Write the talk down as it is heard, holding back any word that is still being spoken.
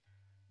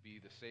be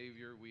the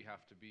Savior. We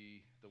have to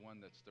be the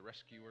one that's the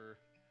rescuer.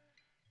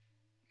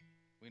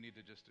 We need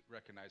to just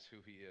recognize who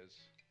He is.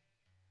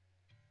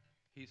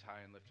 He's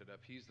high and lifted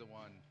up. He's the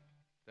one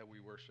that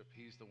we worship.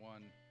 He's the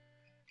one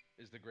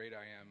is the great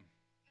I am.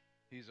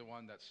 He's the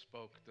one that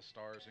spoke the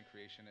stars and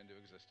creation into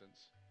existence.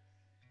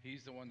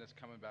 He's the one that's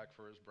coming back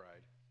for His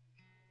bride.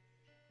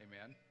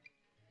 Amen.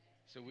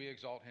 So we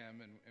exalt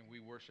Him and we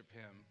worship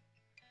Him.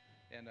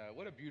 And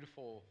what a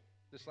beautiful,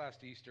 this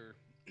last Easter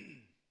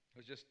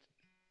was just,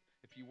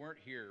 if you weren't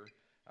here,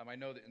 I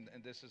know that,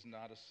 and this is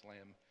not a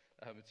slam,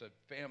 it's a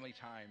family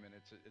time, and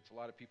it's a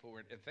lot of people,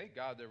 and thank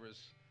God there was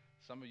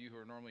some of you who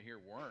are normally here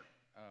weren't.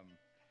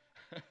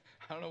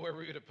 I don't know where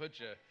we would have put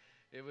you.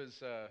 It was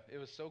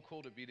so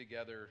cool to be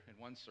together in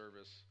one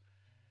service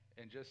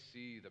and just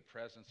see the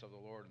presence of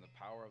the Lord and the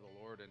power of the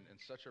Lord and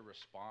such a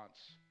response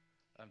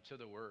to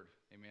the Word.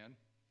 Amen?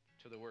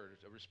 To the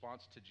Word. A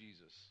response to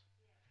Jesus.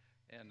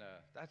 And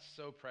that's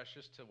so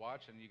precious to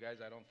watch. And you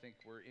guys, I don't think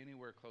we're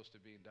anywhere close to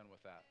being done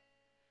with that.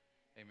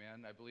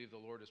 Amen? I believe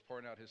the Lord is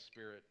pouring out His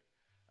Spirit,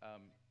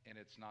 and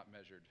it's not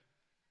measured.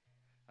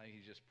 I think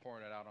He's just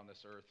pouring it out on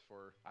this earth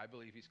for, I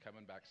believe He's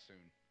coming back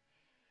soon.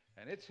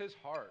 And it's His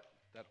heart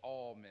that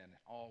all men,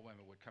 all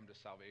women would come to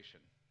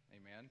salvation.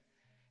 Amen?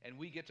 And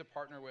we get to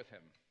partner with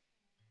Him,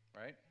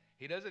 right?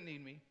 He doesn't need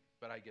me,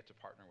 but I get to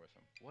partner with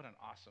Him. What an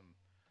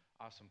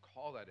awesome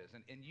call that is.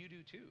 And you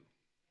do too.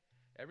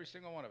 Every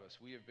single one of us,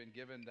 we have been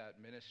given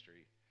that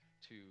ministry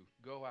to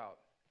go out,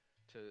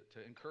 to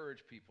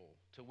encourage people,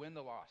 to win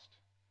the lost,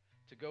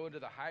 to go into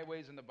the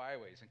highways and the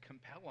byways and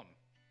compel them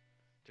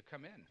to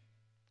come in.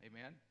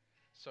 Amen?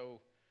 So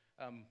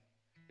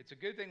it's a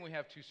good thing we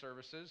have two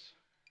services.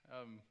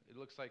 It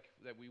looks like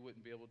that we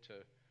wouldn't be able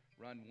to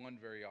run one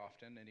very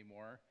often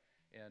anymore,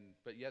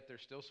 but yet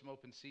there's still some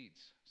open seats.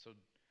 So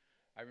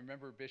I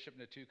remember Bishop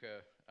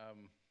Natuka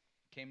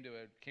came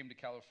to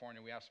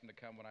California. We asked him to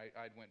come when I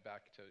went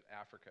back to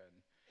Africa,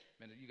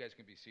 and you guys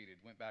can be seated.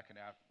 Went back and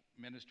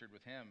ministered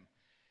with him,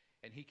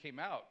 and he came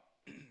out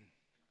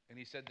and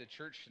he said the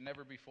church should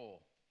never be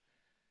full.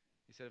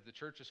 He said if the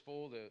church is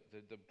full,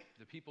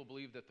 the people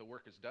believe that the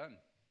work is done,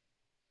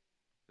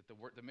 that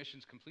the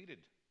mission's completed.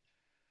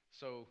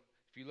 So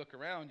if you look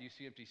around, you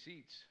see empty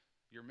seats.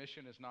 Your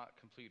mission is not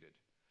completed.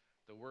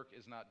 The work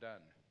is not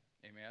done.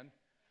 Amen?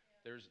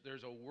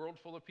 There's a world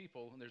full of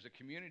people, and there's a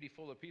community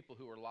full of people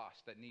who are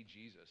lost that need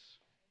Jesus.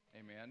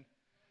 Amen?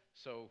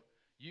 So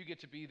you get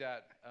to be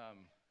that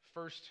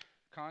first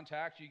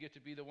contact. You get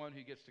to be the one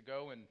who gets to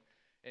go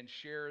and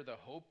share the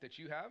hope that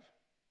you have.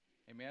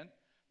 Amen?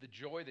 The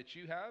joy that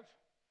you have.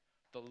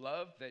 The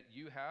love that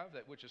you have,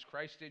 that which is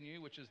Christ in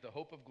you, which is the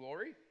hope of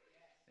glory.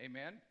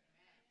 Amen?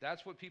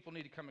 That's what people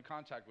need to come in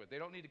contact with. They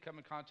don't need to come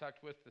in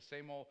contact with the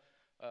same old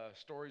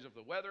stories of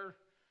the weather,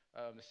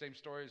 the same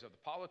stories of the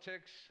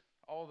politics,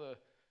 all the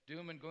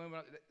doom and gloom.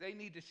 They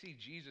need to see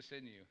Jesus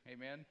in you.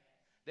 Amen?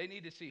 They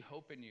need to see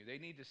hope in you. They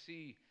need to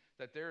see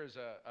that there's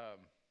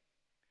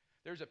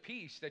a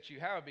peace that you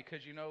have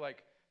because you know,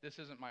 like, this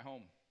isn't my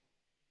home.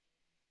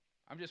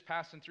 I'm just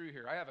passing through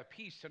here. I have a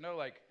peace to know,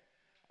 like,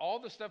 all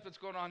the stuff that's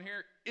going on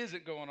here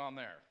isn't going on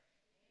there.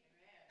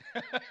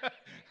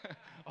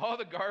 All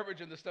the garbage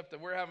and the stuff that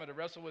we're having to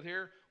wrestle with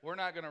here, we're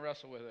not going to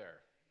wrestle with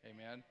there.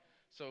 Amen.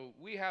 So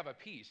we have a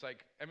peace. Like,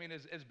 I mean,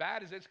 as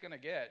bad as it's going to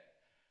get,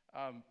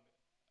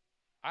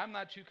 I'm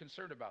not too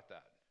concerned about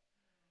that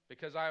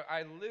because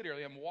I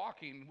literally am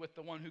walking with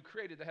the one who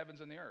created the heavens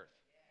and the earth.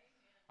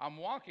 I'm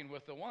walking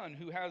with the one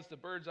who has the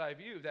bird's eye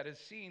view that has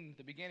seen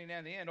the beginning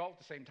and the end all at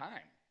the same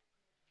time.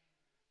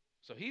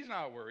 So He's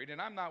not worried, and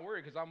I'm not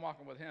worried because I'm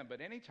walking with Him. But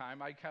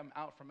anytime I come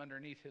out from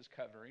underneath His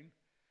covering,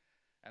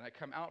 and I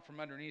come out from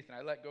underneath and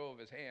I let go of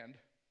His hand,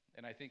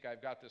 and I think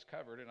I've got this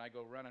covered, and I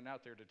go running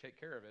out there to take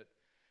care of it,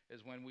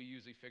 is when we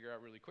usually figure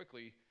out really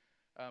quickly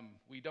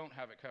we don't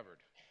have it covered.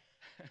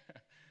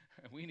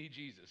 We need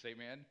Jesus,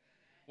 amen?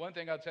 One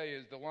thing I'll tell you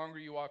is the longer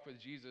you walk with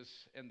Jesus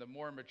and the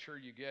more mature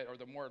you get, or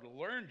the more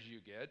learned you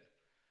get,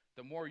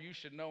 the more you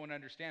should know and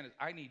understand is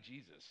I need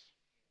Jesus.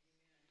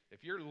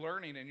 If you're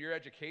learning and your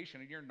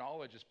education and your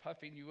knowledge is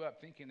puffing you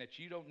up thinking that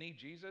you don't need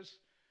Jesus,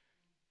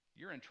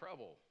 you're in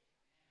trouble.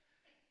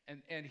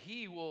 And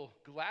He will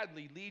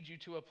gladly lead you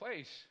to a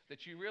place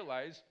that you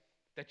realize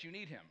that you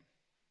need Him.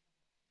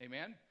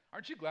 Amen?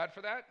 Aren't you glad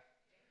for that?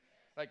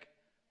 Like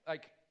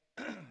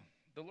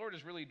the Lord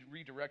has really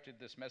redirected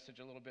this message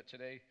a little bit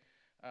today.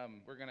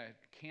 We're going to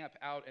camp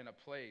out in a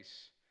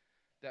place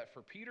that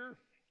for Peter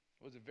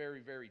was a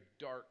very, very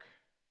dark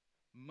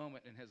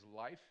moment in his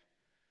life.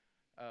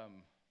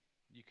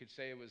 You could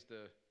say it was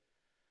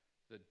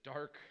the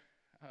dark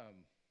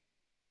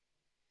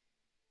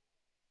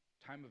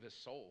time of his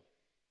soul,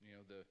 you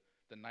know,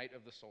 the night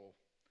of the soul.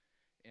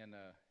 And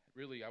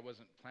really, I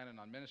wasn't planning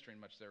on ministering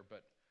much there,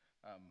 but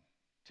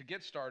to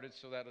get started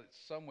so that in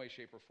some way,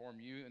 shape, or form,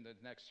 you in the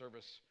next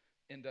service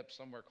end up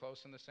somewhere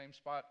close in the same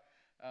spot.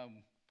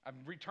 I'm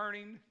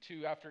returning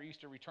to, after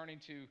Easter,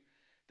 to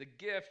the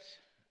gifts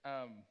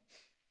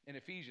in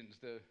Ephesians,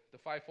 the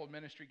fivefold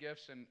ministry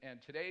gifts.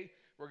 And today,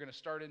 we're going to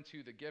start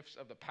into the gifts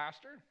of the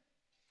pastor.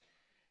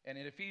 And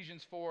in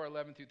Ephesians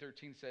 4:11 through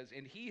 13 says,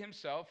 and he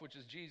himself, which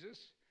is Jesus,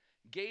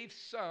 gave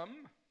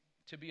some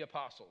to be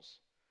apostles,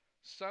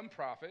 some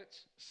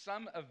prophets,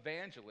 some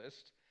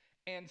evangelists,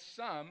 and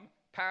some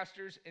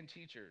pastors and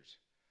teachers.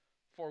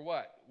 For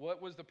what?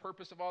 What was the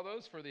purpose of all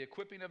those? For the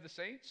equipping of the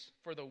saints,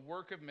 for the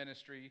work of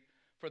ministry,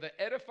 for the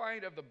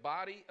edifying of the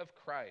body of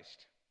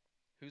Christ.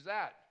 Who's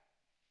that?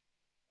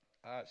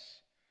 Us.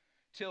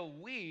 Till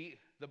we,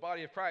 the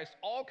body of Christ,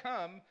 all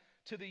come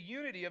to the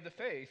unity of the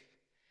faith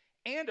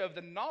and of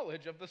the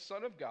knowledge of the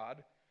Son of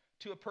God,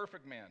 to a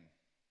perfect man,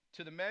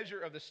 to the measure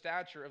of the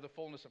stature of the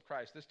fullness of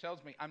Christ. This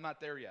tells me I'm not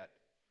there yet.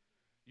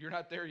 You're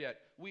not there yet.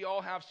 We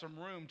all have some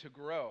room to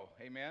grow.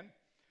 Amen?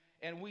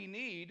 And we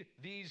need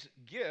these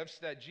gifts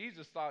that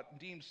Jesus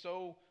deemed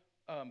so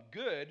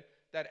good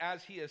that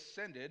as he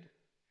ascended,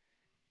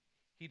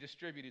 he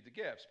distributed the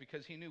gifts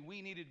because he knew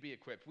we needed to be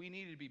equipped. We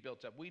needed to be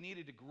built up. We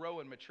needed to grow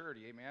in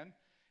maturity. Amen?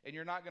 And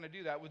you're not going to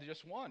do that with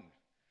just one.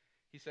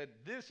 He said,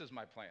 this is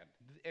my plan.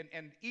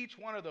 And each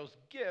one of those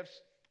gifts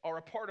are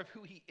a part of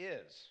who he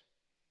is.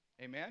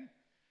 Amen?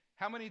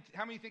 How many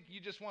think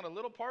you just want a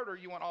little part or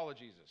you want all of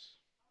Jesus?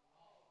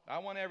 I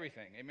want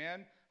everything.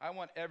 Amen? I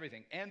want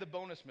everything. And the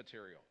bonus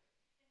material.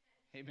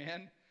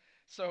 Amen?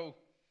 So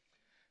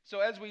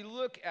as we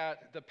look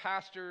at the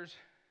pastors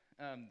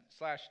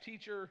 /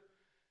 teacher,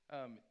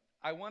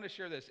 I want to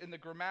share this. In the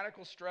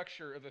grammatical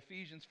structure of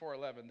Ephesians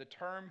 4:11, the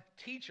term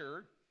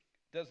teacher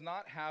does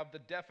not have the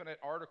definite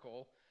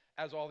article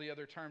as all the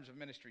other terms of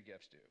ministry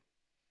gifts do.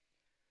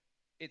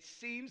 It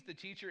seems the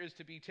teacher is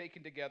to be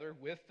taken together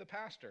with the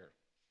pastor.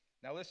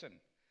 Now listen,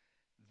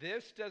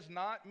 this does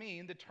not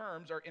mean the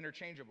terms are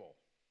interchangeable.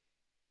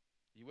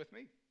 You with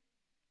me?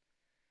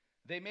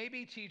 They may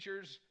be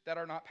teachers that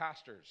are not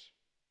pastors,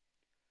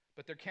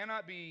 but there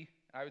cannot be,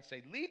 I would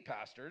say, lead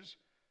pastors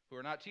who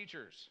are not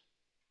teachers.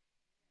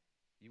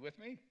 You with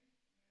me?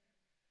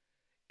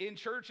 In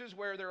churches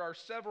where there are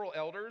several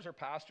elders or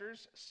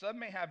pastors, some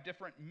may have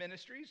different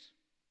ministries,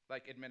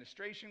 like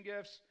administration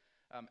gifts,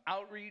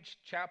 outreach,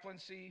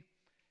 chaplaincy,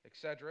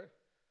 etc.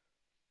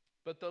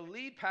 But the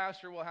lead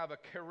pastor will have a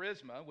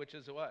charisma, which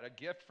is what? A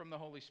gift from the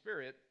Holy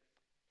Spirit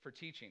for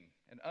teaching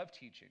and of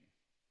teaching.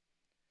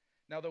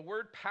 Now the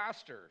word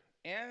pastor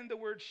and the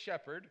word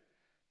shepherd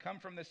come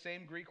from the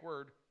same Greek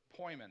word,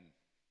 poimen.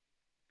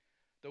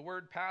 The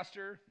word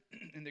pastor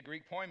in the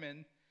Greek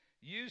poimen,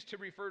 used to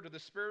refer to the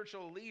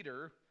spiritual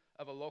leader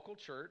of a local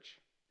church,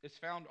 is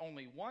found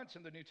only once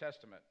in the New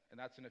Testament, and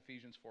that's in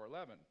Ephesians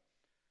 4:11.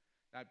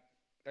 Now,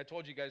 I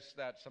told you guys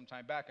that some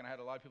time back, and I had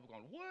a lot of people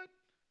going, what?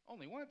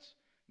 Only once?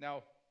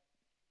 Now,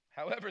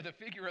 however, the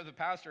figure of the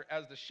pastor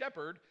as the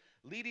shepherd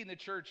leading the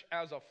church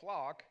as a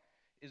flock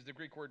is the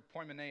Greek word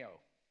poimeneo,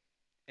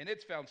 and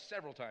it's found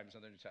several times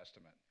in the New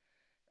Testament,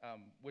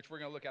 which we're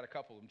going to look at a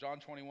couple of them. John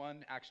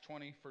 21, Acts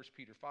 20, 1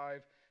 Peter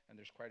 5, and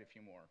there's quite a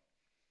few more.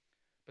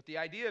 But the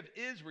idea of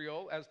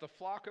Israel as the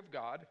flock of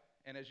God,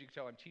 and as you can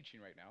tell, I'm teaching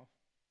right now.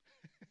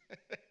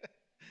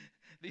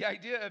 The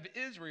idea of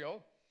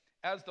Israel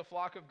as the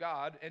flock of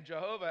God and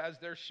Jehovah as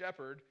their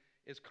shepherd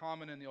is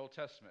common in the Old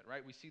Testament,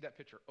 right? We see that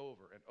picture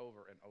over and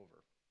over and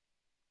over.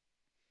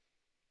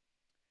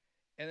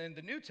 And in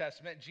the New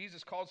Testament,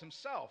 Jesus calls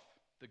himself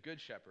the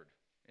Good Shepherd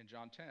in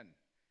John 10,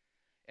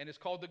 and is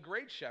called the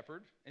Great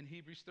Shepherd in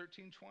Hebrews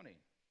 13:20.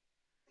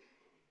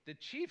 The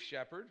Chief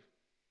Shepherd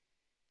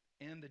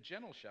and the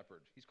Gentle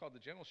Shepherd. He's called the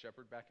Gentle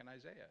Shepherd back in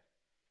Isaiah.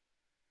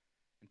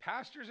 And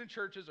pastors and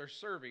churches are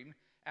serving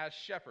as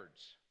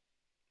shepherds,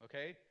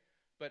 okay?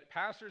 But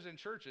pastors and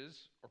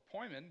churches, or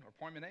poimen, or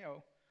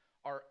poimeneo,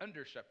 are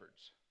under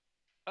shepherds,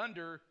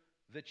 under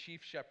the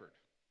chief shepherd.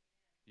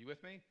 You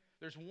with me?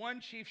 There's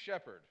one chief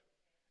shepherd,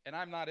 and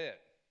I'm not it.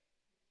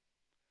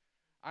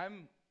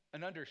 I'm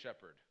an under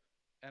shepherd.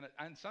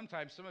 And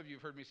sometimes some of you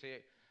have heard me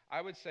say,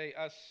 I would say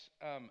us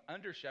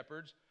under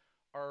shepherds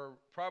are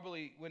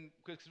probably,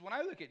 because when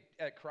I look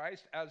at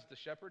Christ as the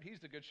shepherd, he's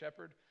the good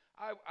shepherd,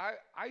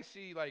 I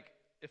see like,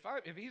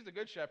 if he's the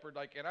good shepherd,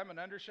 like, and I'm an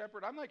under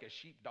shepherd, I'm like a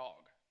sheep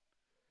dog.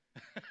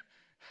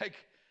 Like,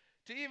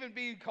 to even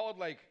be called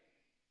like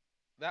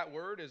that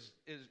word is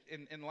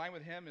in line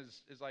with him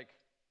is like,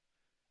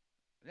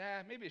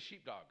 yeah, maybe a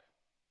sheepdog.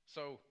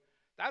 So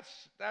that's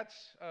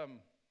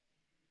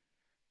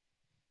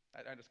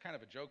it's kind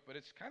of a joke, but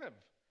it's kind of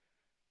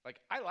like,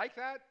 I like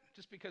that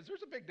just because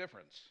there's a big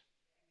difference,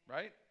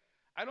 right?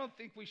 I don't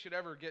think we should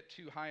ever get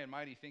too high and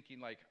mighty thinking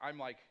like, I'm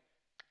like,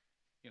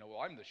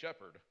 well, I'm the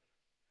shepherd.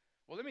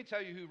 Well, let me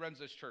tell you who runs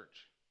this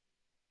church.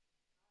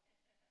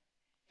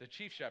 The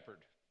chief shepherd.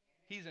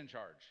 He's in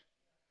charge.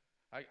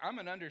 I'm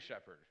an under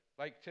shepherd.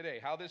 Like today,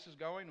 how this is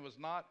going was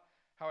not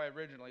how I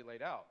originally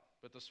laid out.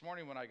 But this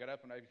morning when I got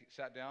up and I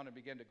sat down and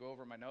began to go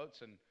over my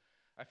notes, and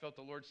I felt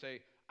the Lord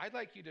say, I'd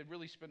like you to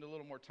really spend a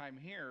little more time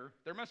here.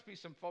 There must be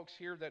some folks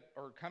here that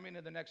are coming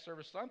to the next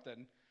service,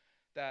 something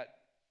that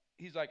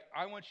he's like,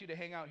 I want you to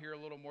hang out here a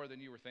little more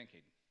than you were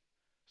thinking.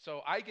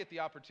 So I get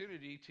the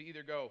opportunity to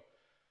either go,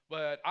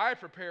 but I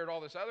prepared all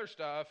this other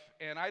stuff,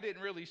 and I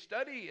didn't really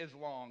study as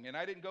long, and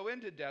I didn't go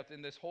into depth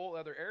in this whole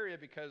other area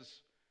because,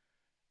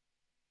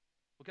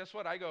 well, guess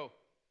what? I go,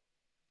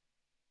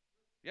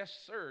 Yes,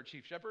 sir,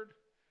 Chief Shepherd.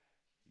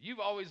 You've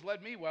always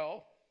led me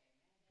well.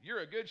 You're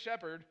a good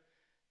shepherd,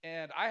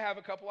 and I have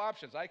a couple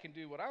options. I can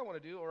do what I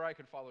want to do, or I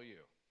can follow you.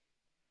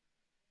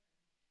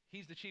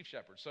 He's the chief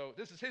shepherd. So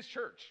this is his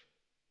church.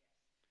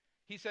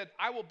 He said,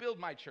 I will build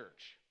my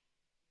church.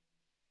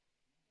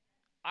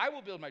 I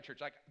will build my church.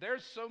 Like,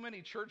 there's so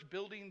many church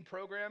building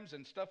programs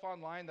and stuff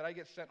online that I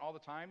get sent all the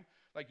time.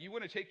 Like, you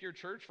want to take your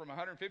church from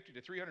 150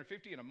 to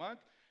 350 in a month?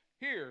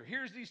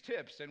 Here's these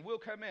tips, and we'll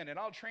come in, and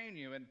I'll train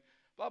you, and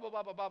blah, blah,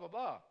 blah, blah, blah, blah,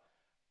 blah.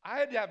 I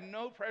had to have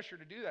no pressure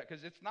to do that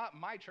because it's not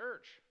my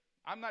church.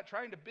 I'm not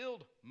trying to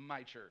build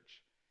my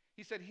church.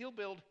 He said he'll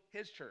build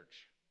his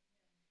church.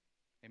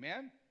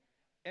 Amen?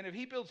 And if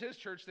he builds his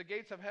church, the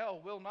gates of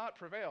hell will not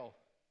prevail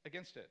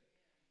against it.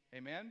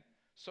 Amen?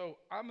 So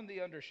I'm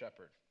the under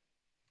shepherd.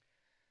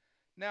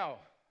 Now,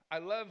 I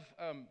love,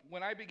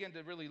 when I began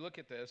to really look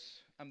at this,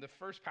 the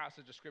first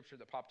passage of scripture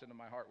that popped into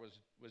my heart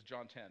was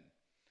John 10.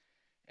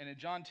 And in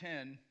John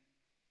 10,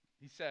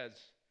 he says,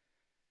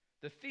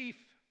 the thief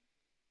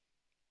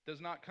does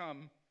not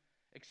come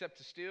except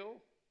to steal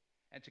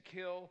and to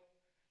kill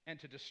and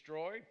to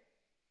destroy.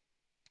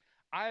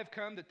 I have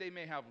come that they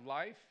may have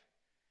life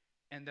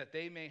and that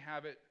they may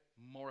have it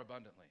more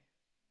abundantly.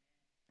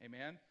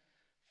 Amen?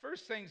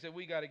 First things that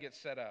we got to get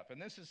set up,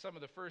 and this is some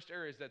of the first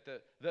areas that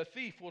the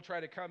thief will try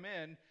to come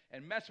in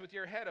and mess with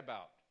your head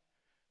about.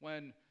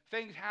 When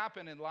things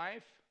happen in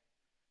life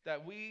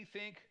that we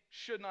think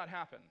should not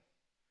happen.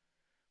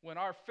 When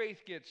our faith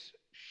gets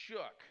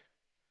shook.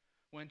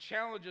 When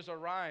challenges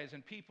arise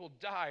and people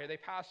die or they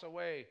pass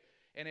away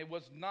and it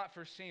was not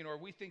foreseen, or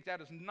we think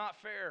that is not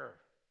fair,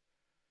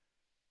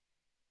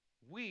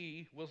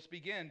 we will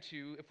begin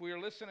to, if we are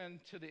listening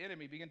to the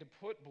enemy, begin to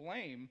put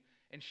blame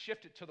and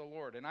shift it to the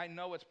Lord. And I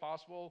know it's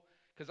possible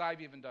because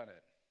I've even done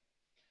it.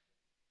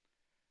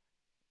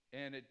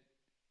 And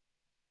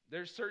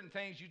there's certain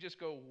things you just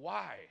go,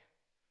 why?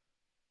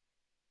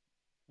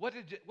 What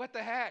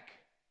the heck?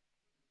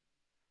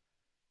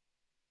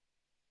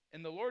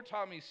 And the Lord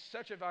taught me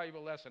such a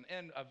valuable lesson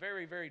in a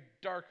very, very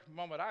dark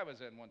moment I was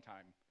in one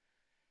time.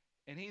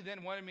 And he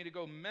then wanted me to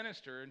go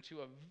minister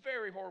into a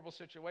very horrible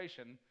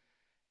situation.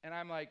 And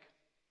I'm like,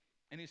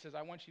 and he says,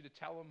 I want you to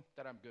tell them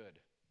that I'm good.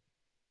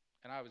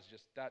 And I was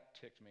just, that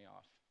ticked me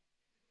off.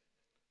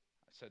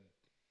 I said,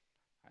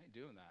 I ain't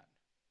doing that.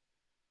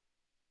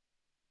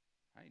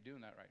 I ain't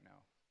doing that right now.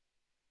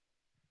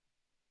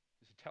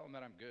 He said, tell them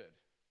that I'm good.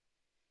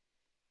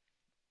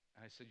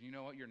 And I said, you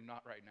know what? You're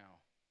not right now.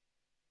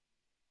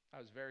 I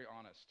was very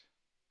honest.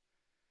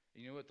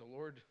 And you know what? The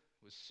Lord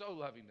was so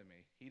loving to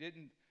me. He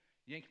didn't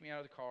yank me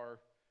out of the car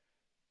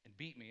and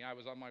beat me. I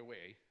was on my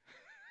way.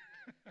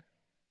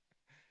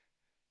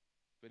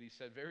 But he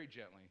said very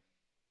gently,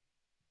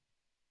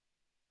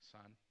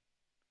 son,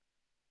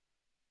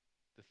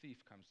 the thief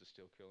comes to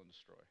steal, kill, and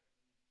destroy.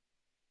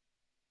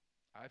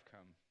 I've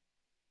come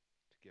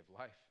to give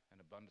life, an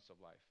abundance of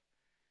life.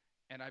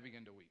 And I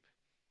began to weep.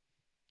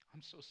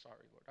 I'm so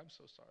sorry, Lord. I'm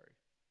so sorry.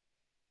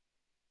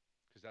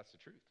 Because that's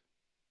the truth.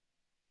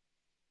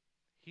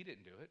 He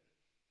didn't do it.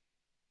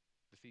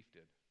 The thief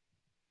did.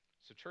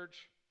 So church,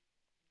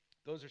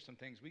 those are some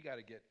things we got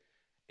to get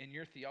in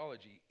your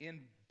theology,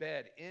 in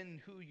bed, in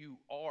who you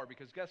are.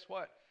 Because guess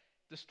what?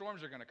 The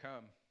storms are going to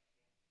come.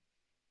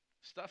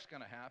 Stuff's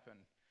going to happen.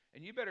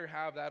 And you better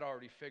have that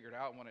already figured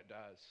out when it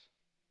does.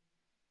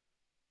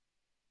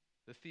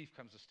 The thief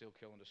comes to steal,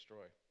 kill, and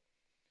destroy.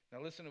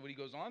 Now listen to what he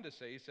goes on to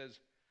say. He says,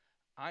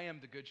 I am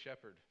the good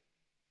shepherd.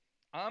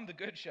 I'm the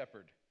good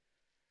shepherd.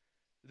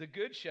 The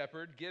good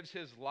shepherd gives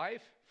his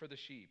life for the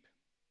sheep.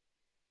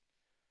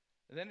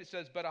 And then it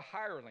says, but a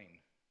hireling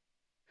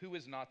who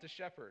is not the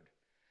shepherd.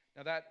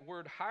 Now that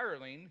word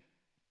hireling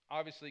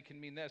obviously can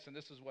mean this, and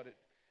this is what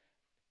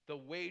the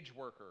wage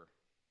worker.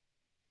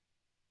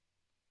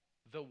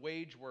 The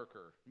wage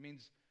worker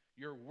means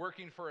you're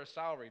working for a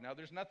salary. Now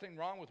there's nothing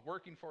wrong with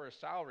working for a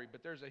salary,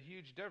 but there's a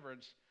huge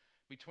difference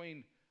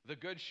between the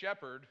good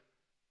shepherd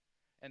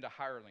and a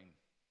hireling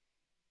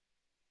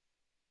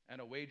and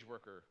a wage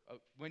worker.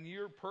 When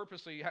you're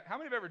purposely, how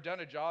many have ever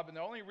done a job and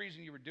the only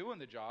reason you were doing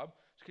the job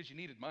is because you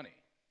needed money?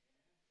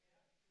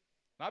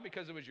 Not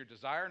because it was your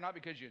desire, not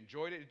because you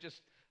enjoyed it. It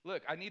just,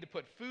 look, I need to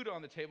put food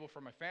on the table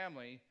for my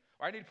family,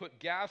 or I need to put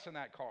gas in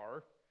that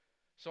car,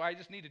 so I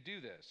just need to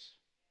do this.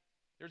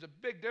 There's a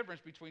big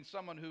difference between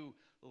someone who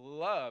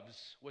loves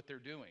what they're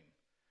doing,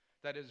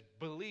 that is,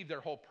 believe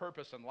their whole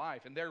purpose in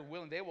life, and they're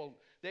willing,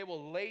 they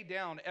will lay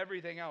down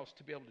everything else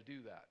to be able to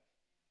do that.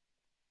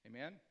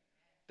 Amen?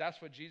 That's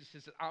what Jesus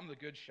says, I'm the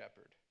good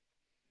shepherd.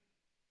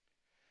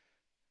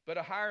 But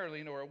a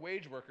hireling or a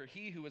wage worker,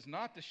 he who is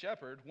not the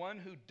shepherd, one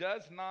who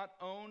does not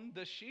own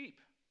the sheep,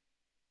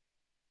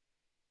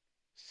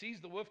 sees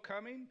the wolf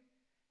coming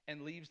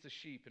and leaves the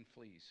sheep and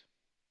flees.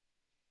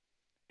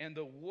 And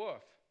the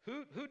wolf,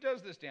 who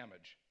does this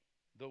damage?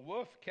 The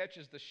wolf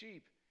catches the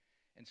sheep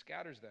and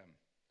scatters them.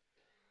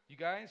 You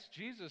guys,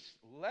 Jesus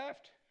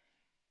left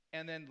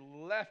and then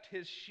left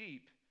his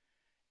sheep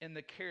in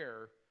the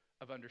care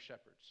of under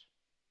shepherds.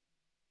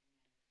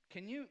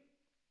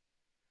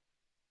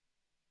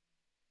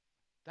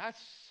 That's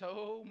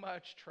so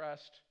much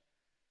trust.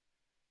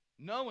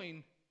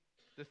 Knowing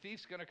the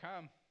thief's going to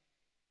come.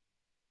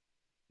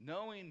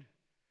 Knowing,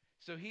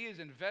 so he is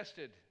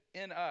invested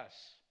in us.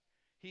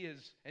 He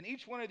is in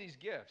each one of these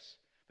gifts,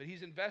 but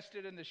he's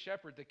invested in the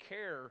shepherd, the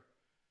care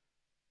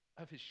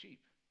of his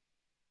sheep.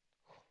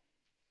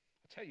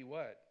 I'll tell you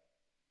what.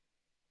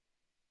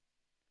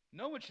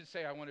 No one should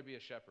say, I want to be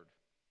a shepherd.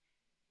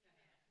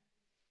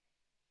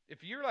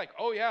 If you're like,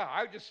 oh yeah,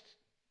 I'll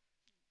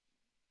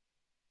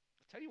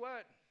tell you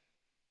what.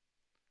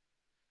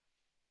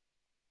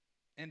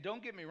 And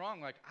don't get me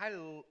wrong, like I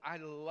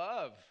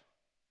love,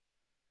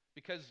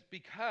 because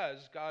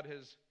God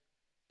has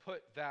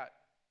put that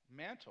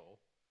mantle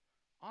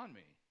on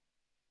me.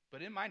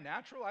 But in my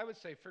natural, I would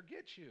say,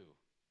 forget you.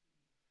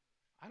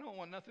 I don't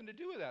want nothing to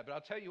do with that. But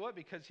I'll tell you what,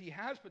 because he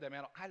has put that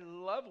mantle, I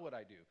love what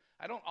I do.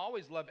 I don't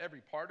always love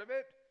every part of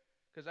it,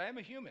 because I am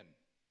a human.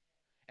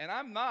 And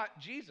I'm not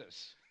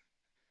Jesus.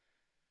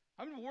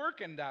 I'm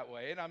working that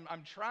way, and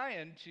I'm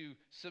trying to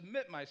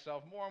submit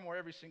myself more and more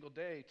every single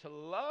day to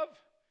love.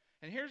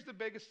 And here's the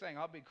biggest thing.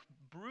 I'll be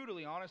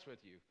brutally honest with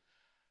you.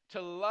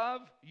 To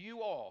love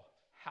you all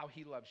how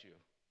he loves you.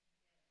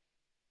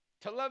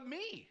 To love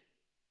me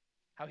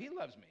how he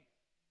loves me.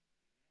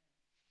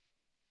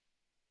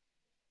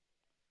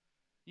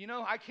 You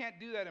know, I can't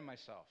do that in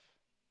myself.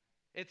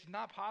 It's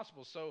not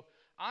possible. So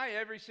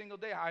every single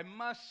day, I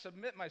must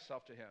submit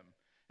myself to him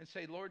and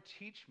say, Lord,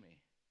 teach me.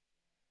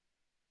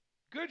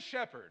 Good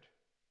shepherd,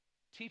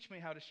 teach me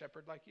how to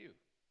shepherd like you.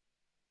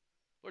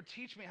 Lord,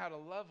 teach me how to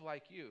love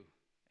like you.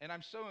 And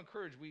I'm so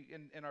encouraged. We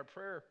in our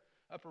prayer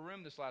upper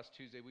room this last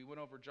Tuesday, we went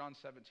over John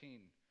 17.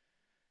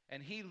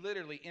 And he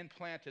literally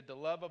implanted the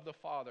love of the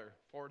Father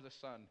for the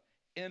Son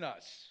in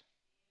us.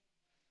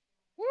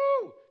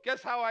 Woo!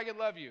 Guess how I can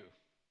love you?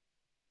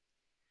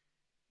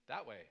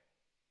 That way.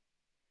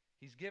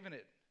 He's given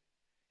it.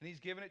 And he's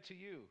given it to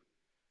you.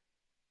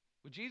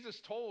 When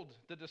Jesus told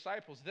the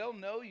disciples, they'll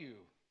know you.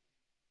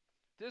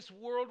 This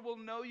world will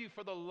know you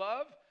for the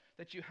love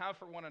that you have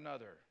for one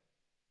another.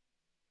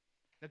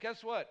 Now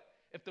guess what?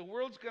 If the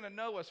world's going to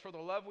know us for the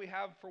love we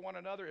have for one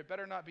another, it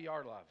better not be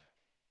our love.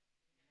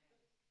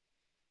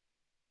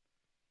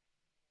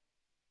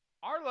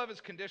 Our love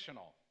is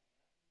conditional.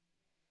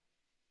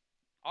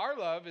 Our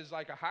love is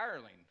like a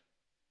hireling.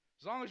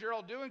 As long as you're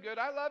all doing good,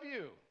 I love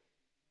you.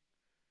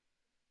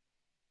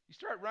 You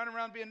start running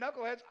around being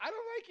knuckleheads, I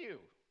don't like you.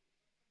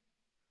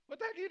 What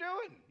the heck are you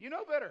doing? You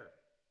know better.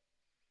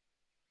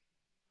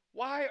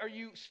 Why are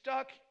you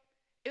stuck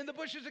in the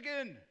bushes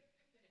again?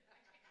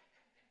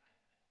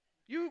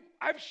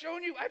 I've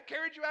shown you, I've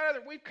carried you out of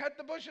there. We've cut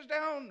the bushes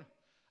down.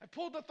 I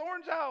pulled the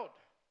thorns out.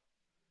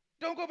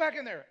 Don't go back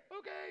in there.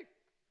 Okay.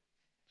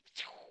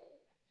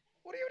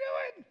 What are you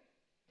doing?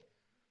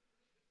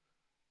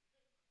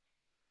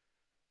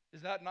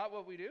 Is that not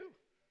what we do?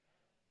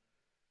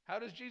 How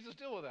does Jesus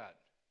deal with that?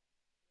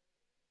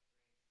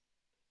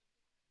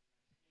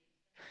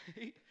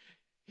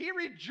 He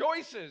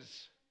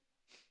rejoices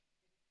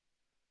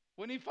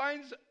when he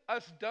finds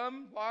us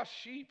dumb, lost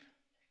sheep.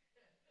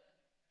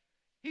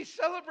 He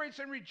celebrates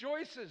and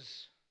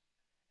rejoices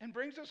and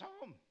brings us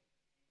home.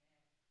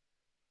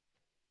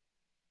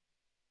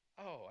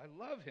 Oh, I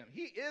love him.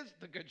 He is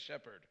the good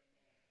shepherd.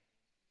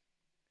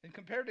 And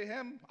compared to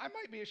him, I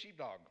might be a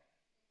sheepdog.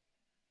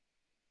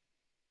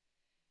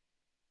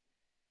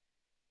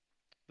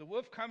 The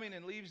wolf coming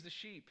and leaves the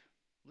sheep,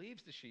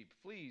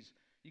 flees.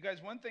 You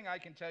guys, one thing I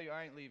can tell you,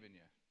 I ain't leaving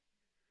you.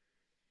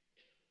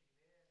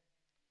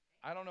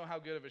 I don't know how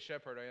good of a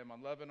shepherd I am.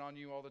 I'm loving on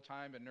you all the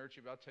time and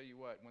nurture you, but I'll tell you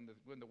what,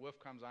 when the wolf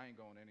comes, I ain't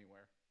going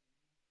anywhere.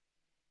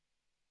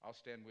 I'll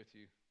stand with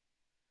you.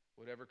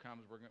 Whatever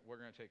comes, we're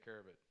going to take care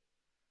of it.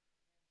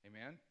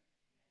 Amen?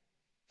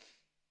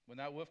 When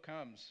that wolf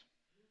comes,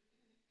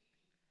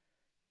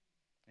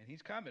 and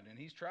he's coming, and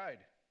he's tried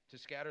to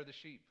scatter the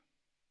sheep.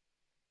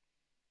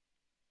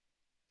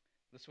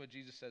 Listen to what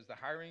Jesus says. The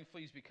hireling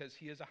flees because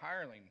he is a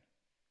hireling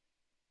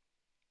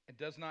and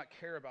does not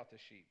care about the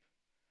sheep.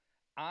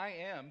 I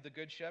am the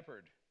good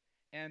shepherd.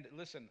 And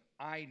listen,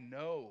 I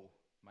know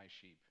my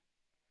sheep.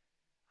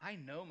 I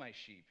know my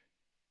sheep.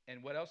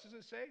 And what else does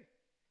it say?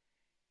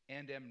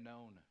 And am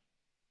known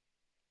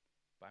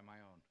by my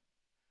own.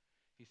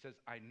 He says,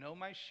 I know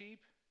my sheep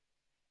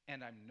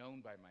and I'm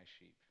known by my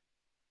sheep.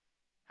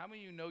 How many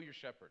of you know your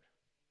shepherd?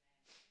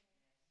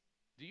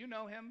 Do you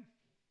know him?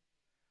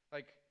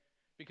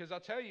 Because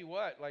I'll tell you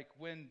what,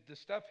 when the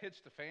stuff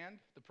hits the fan,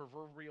 the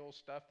proverbial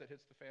stuff that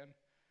hits the fan,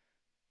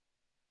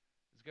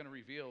 is going to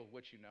reveal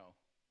what you know.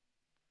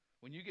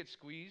 When you get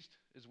squeezed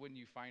is when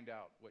you find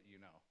out what you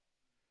know.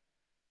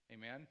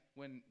 Amen?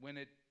 When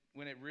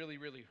it really,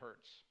 really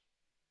hurts,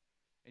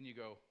 and you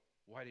go,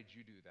 why did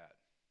you do that?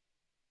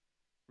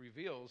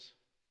 Reveals,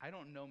 I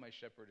don't know my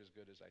shepherd as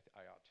good as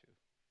I ought to.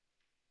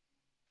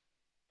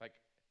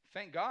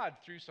 Thank God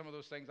through some of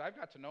those things, I've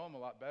got to know him a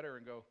lot better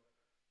and go,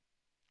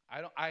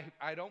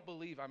 I don't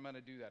believe I'm going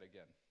to do that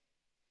again.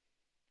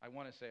 I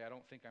want to say I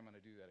don't think I'm going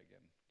to do that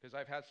again. Because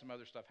I've had some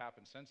other stuff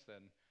happen since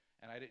then,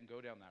 and I didn't go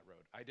down that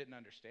road. I didn't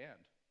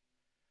understand.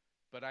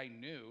 But I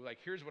knew, like,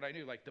 here's what I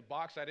knew. Like, the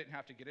box I didn't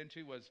have to get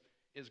into was,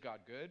 is God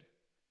good?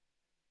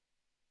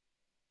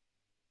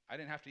 I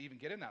didn't have to even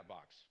get in that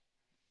box.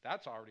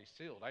 That's already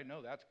sealed. I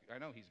know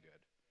he's good.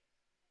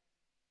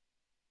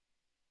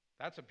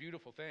 That's a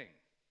beautiful thing.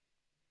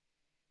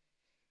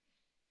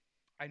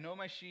 I know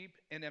my sheep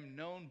and am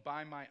known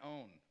by my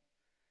own.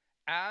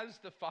 As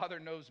the Father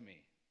knows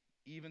me,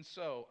 even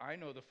so I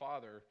know the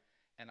Father,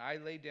 and I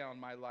lay down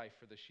my life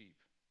for the sheep.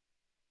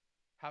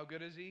 How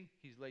good is he?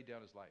 He's laid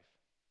down his life.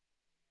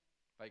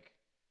 Like,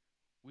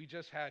 we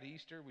just had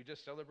Easter. We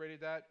just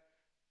celebrated that.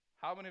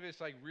 How many of us,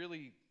 like,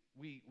 really,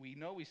 we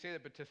know we say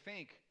that, but to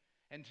think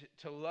and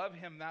to love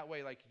him that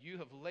way, like, you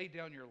have laid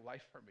down your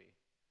life for me.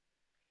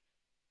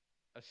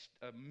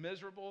 A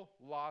miserable,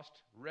 lost,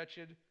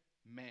 wretched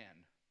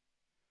man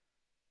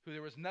who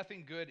there was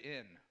nothing good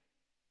in,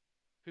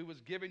 who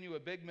was giving you a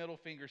big middle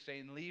finger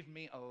saying, leave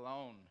me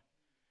alone.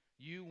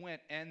 You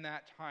went in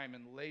that time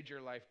and laid your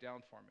life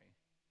down for me.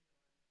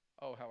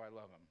 Oh, how I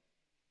love him.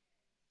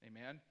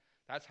 Amen?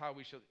 That's how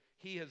we should.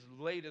 He has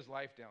laid his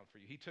life down for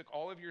you. He took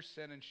all of your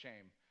sin and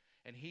shame,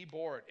 and he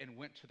bore it and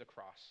went to the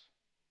cross.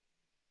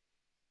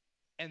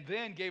 And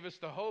then gave us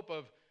the hope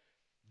of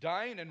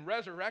dying and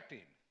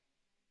resurrecting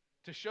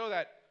to show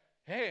that,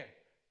 hey,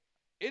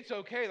 it's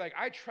okay. Like,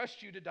 I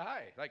trust you to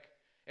die. Like,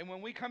 and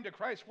when we come to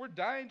Christ, we're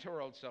dying to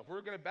our old self.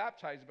 We're going to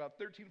baptize about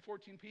 13,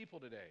 14 people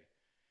today.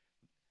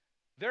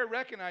 They're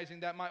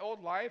recognizing that my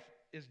old life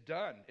is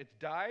done. It's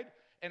died,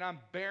 and I'm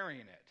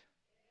burying it.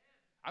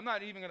 I'm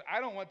not even going to,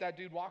 I don't want that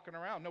dude walking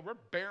around. No, we're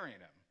burying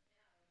him.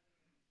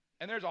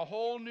 And there's a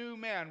whole new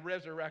man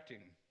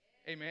resurrecting.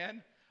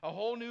 Amen? A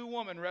whole new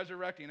woman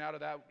resurrecting out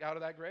of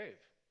that grave.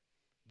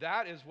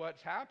 That is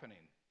what's happening.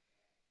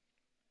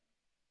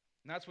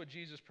 And that's what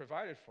Jesus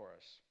provided for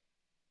us.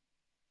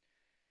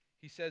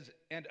 He says,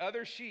 and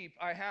other sheep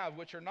I have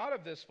which are not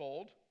of this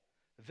fold,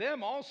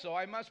 them also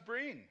I must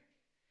bring.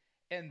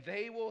 And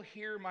they will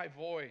hear my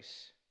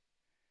voice,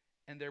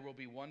 and there will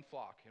be one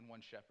flock and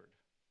one shepherd.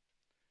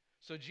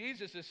 So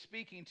Jesus is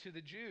speaking to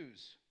the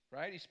Jews,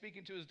 right? He's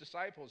speaking to his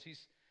disciples.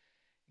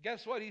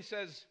 Guess what? He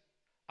says,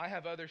 I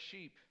have other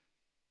sheep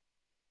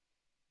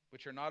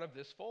which are not of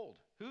this fold.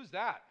 Who's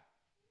that?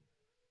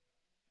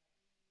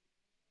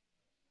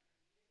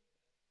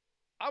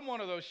 I'm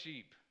one of those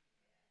sheep.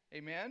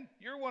 Amen?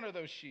 You're one of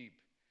those sheep.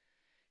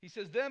 He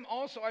says, them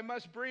also I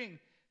must bring.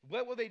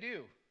 What will they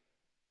do?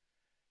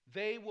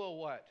 They will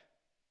what?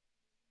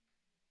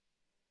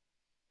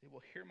 They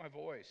will hear my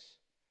voice.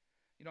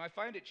 You know, I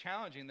find it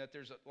challenging that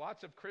there's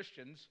lots of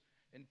Christians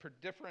in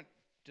different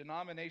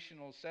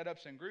denominational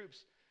setups and groups,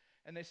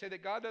 and they say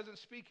that God doesn't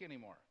speak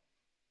anymore.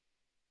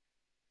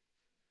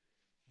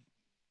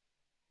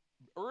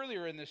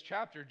 Earlier in this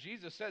chapter,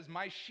 Jesus says,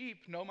 my sheep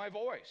know my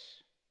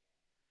voice.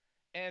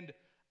 And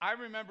I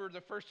remember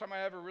the first time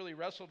I ever really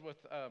wrestled with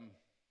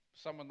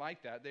someone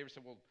like that. They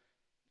said, well,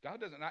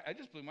 God doesn't. I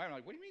just blew my mind. I'm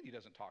like, what do you mean he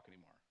doesn't talk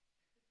anymore?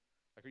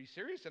 Like, are you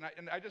serious? And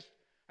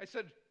I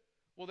said,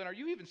 well, then are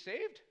you even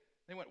saved?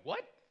 They went, what?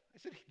 I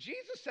said,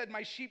 Jesus said,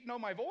 my sheep know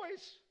my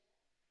voice.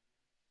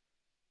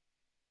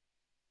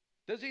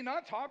 Does he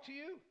not talk to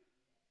you?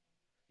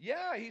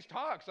 Yeah, he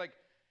talks. Like,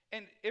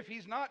 and if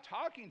he's not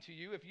talking to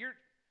you,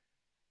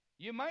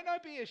 you might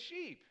not be a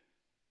sheep.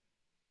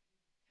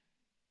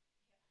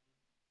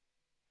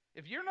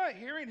 If you're not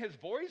hearing his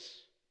voice,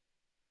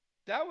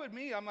 that would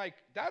mean, I'm like,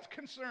 that's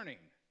concerning.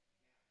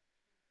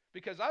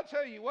 Because I'll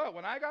tell you what,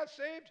 when I got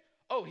saved,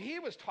 he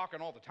was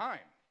talking all the time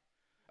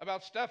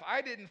about stuff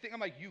I didn't think. I'm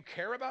like, you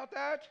care about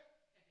that?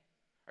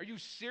 Are you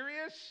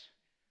serious?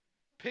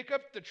 Pick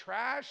up the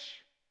trash?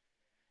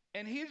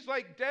 And he's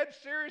like dead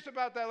serious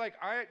about that. Like,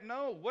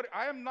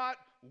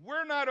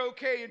 we're not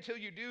okay until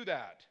you do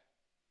that.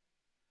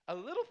 A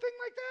little thing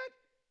like that?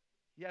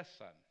 Yes,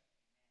 son.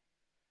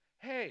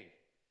 Hey,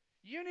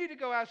 you need to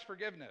go ask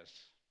forgiveness.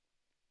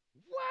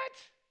 What?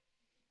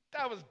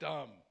 That was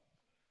dumb.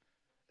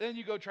 Then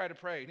you go try to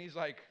pray, and he's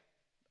like,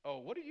 oh,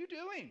 what are you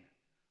doing?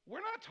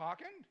 We're not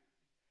talking.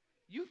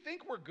 You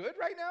think we're good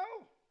right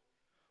now?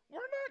 We're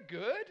not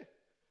good.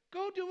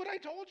 Go do what I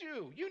told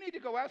you. You need to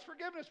go ask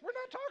forgiveness. We're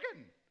not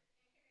talking.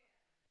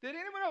 Did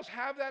anyone else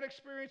have that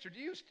experience? Or do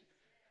you,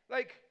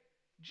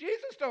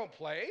 Jesus don't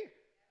play.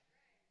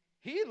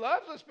 He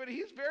loves us, but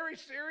he's very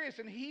serious,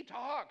 and he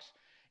talks.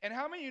 And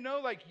how many of you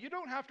know, you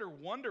don't have to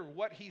wonder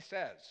what he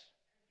says.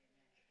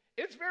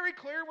 It's very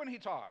clear when he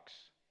talks.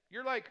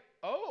 You're like,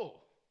 oh.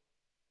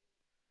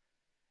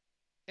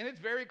 And it's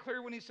very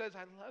clear when he says,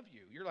 I love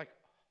you. You're like,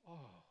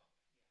 oh.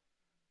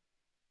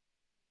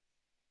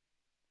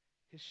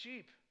 His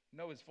sheep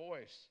know his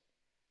voice.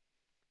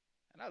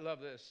 And I love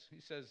this.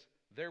 He says,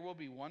 there will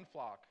be one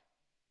flock.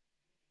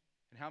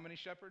 And how many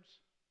shepherds?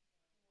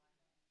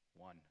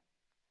 One.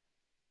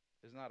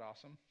 Isn't that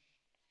awesome?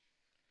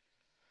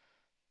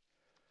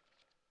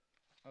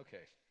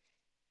 Okay.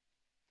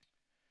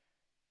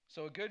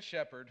 So a good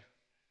shepherd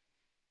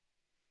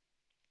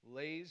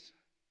lays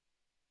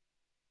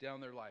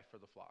down their life for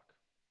the flock.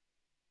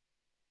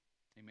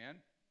 Amen?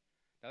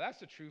 Now that's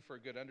the truth for a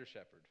good under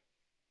shepherd.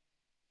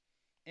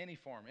 Any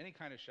form, any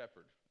kind of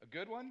shepherd. A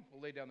good one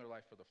will lay down their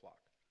life for the flock.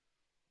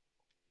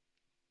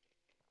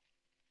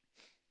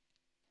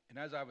 And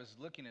as I was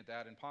looking at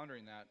that and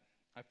pondering that,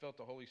 I felt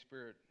the Holy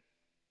Spirit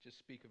just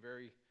speak a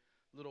very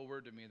little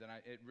word to me that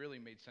it really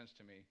made sense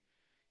to me.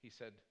 He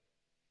said,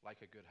 like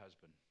a good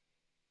husband.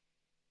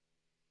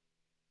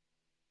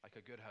 Like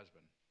a good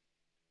husband.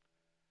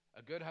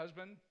 A good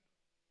husband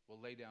will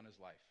lay down his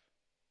life.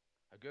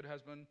 A good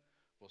husband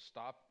will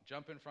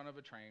jump in front of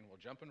a train, will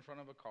jump in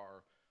front of a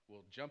car,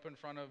 will jump in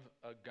front of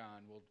a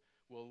gun,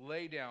 will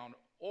lay down,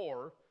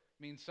 or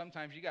means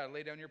sometimes you got to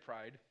lay down your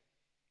pride.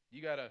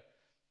 You got to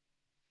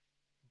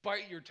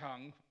bite your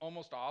tongue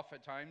almost off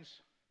at times.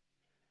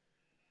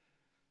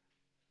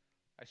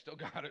 I still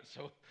got it,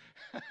 so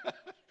I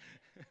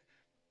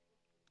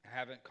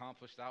haven't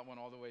accomplished that one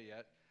all the way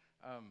yet.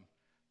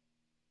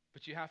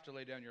 But you have to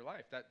lay down your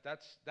life.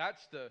 That's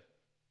the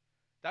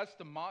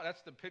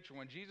picture.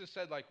 When Jesus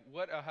said, like,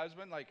 what a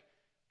husband, like,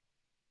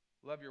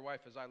 love your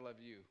wife as I love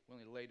you,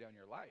 willing to lay down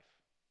your life,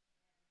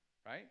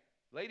 right?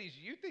 Ladies,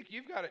 you think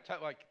you've got it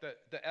like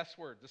the S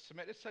word, the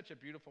submit. It's such a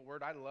beautiful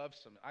word. I love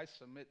submit. I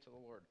submit to the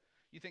Lord.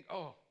 You think,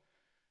 oh,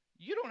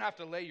 you don't have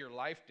to lay your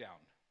life down.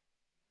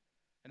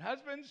 And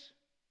husbands,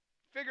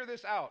 figure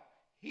this out.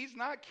 He's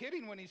not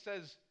kidding when he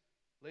says,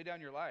 lay down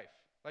your life.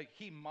 Like,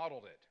 he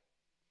modeled it.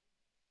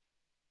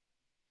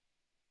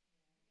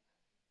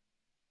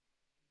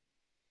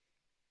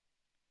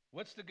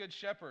 What's the good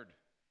shepherd?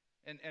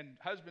 And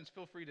husbands,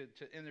 feel free to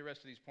in the rest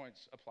of these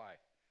points, apply.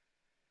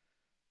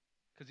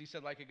 Because he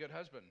said, like a good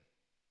husband.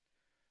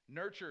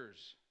 Nurtures.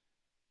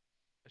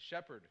 A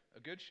shepherd,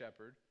 a good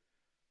shepherd,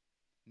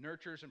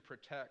 nurtures and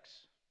protects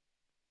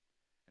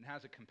and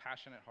has a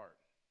compassionate heart.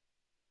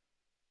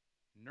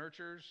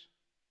 Nurtures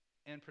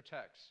and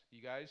protects.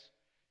 You guys,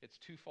 it's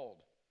twofold.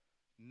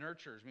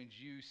 Nurtures means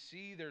you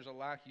see there's a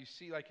lack. You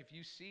see, like if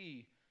you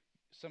see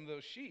some of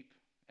those sheep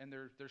and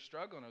they're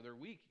struggling or they're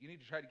weak, you need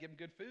to try to give them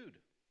good food.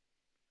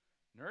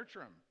 Nurture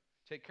them.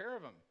 Take care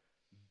of them.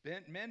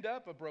 Mend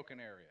up a broken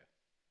area.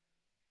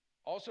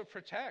 Also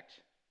protect.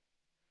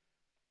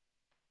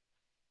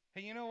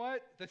 Hey, you know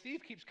what? The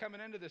thief keeps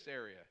coming into this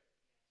area.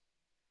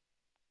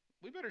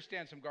 We better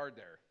stand some guard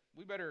there.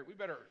 We better,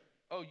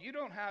 oh, you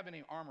don't have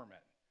any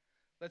armament.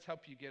 Let's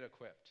help you get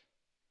equipped.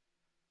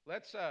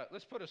 Let's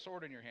put a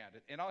sword in your hand,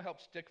 and I'll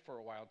help stick for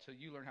a while till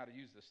you learn how to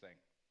use this thing.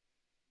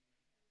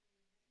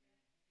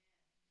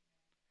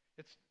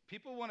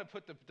 People want to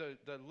put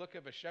the look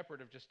of a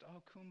shepherd of just,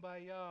 oh,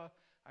 kumbaya.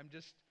 I'm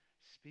just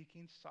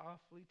speaking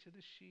softly to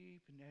the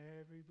sheep, and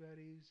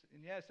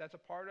and yes, that's a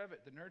part of it,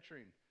 the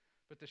nurturing.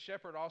 But the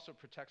shepherd also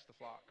protects the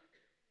flock.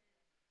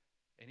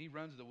 And he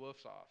runs the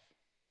wolves off.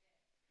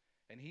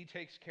 And he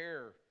takes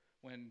care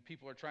when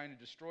people are trying to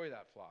destroy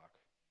that flock.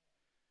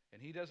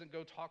 And he doesn't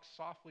go talk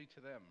softly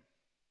to them.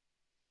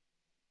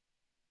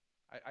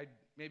 I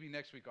maybe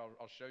next week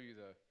I'll show you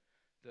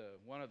the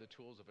one of the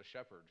tools of a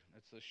shepherd.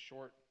 It's this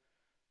short,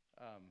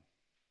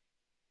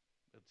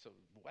 it's a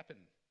weapon.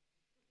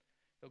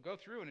 He'll go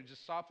through and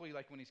just softly,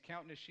 like when he's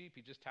counting his sheep,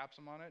 he just taps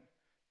them on it.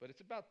 But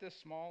it's about this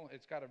small.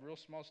 It's got a real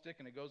small stick,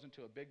 and it goes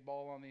into a big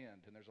ball on the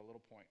end, and there's a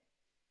little point.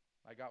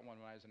 I got one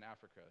when I was in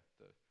Africa.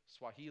 The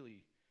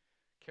Swahili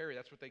carry,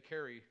 that's what they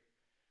carry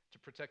to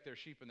protect their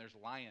sheep, and there's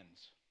lions.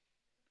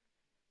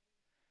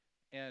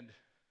 And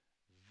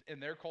in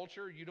their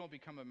culture, you don't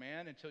become a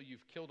man until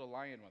you've killed a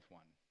lion with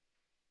one.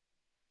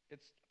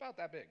 It's about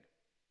that big.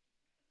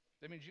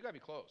 That means you got to be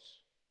close.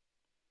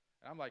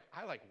 And I'm like,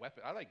 I like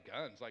weapons. I like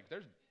guns. Like,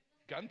 there's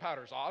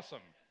gunpowder's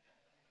awesome.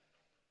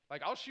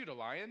 Like, I'll shoot a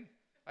lion.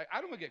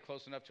 I don't want to get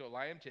close enough to a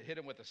lion to hit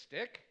him with a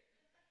stick.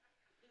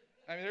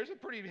 I mean, there's a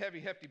pretty heavy,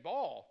 hefty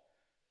ball.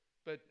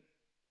 But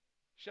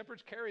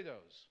shepherds carry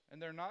those.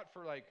 And they're not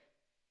for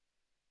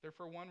they're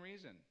for one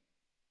reason.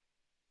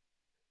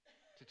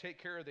 To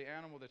take care of the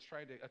animal that's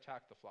trying to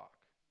attack the flock.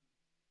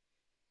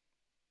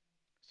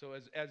 So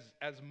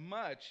as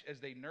much as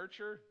they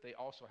nurture, they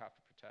also have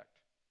to protect.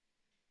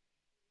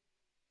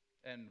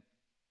 And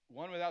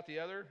one without the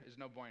other is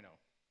no bueno.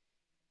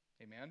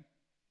 Amen?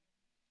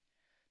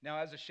 Now,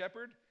 as a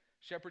shepherd,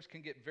 shepherds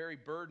can get very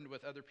burdened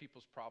with other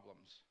people's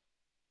problems.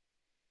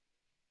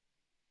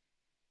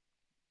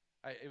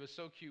 It was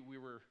so cute. We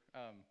were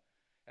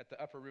at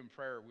the upper room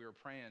prayer. We were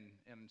praying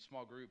in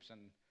small groups,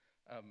 and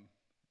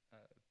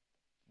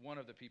one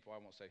of the people,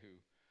 I won't say who,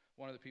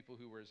 one of the people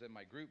who was in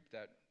my group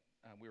that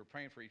we were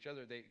praying for each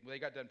other, they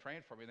got done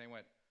praying for me, and they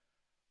went,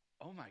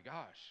 oh my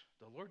gosh,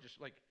 the Lord just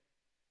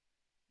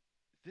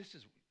this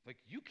is,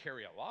 you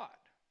carry a lot.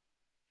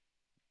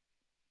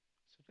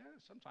 I said, yeah,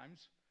 sometimes.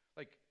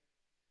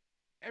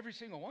 Every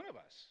single one of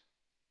us.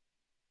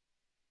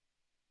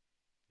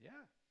 Yeah,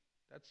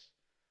 that's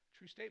a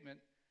true statement.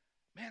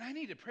 Man, I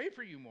need to pray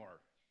for you more.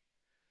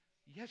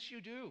 Yes, you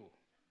do.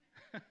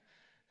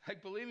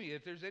 Believe me,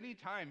 if there's any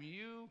time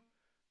you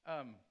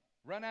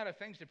run out of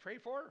things to pray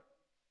for,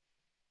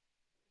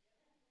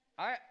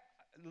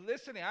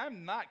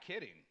 I'm not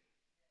kidding.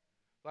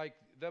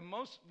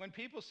 When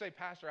people say,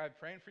 Pastor, I'm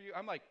praying for you,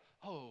 I'm like,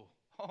 oh,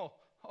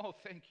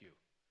 thank you.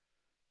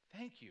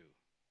 Thank you.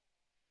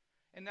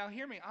 And now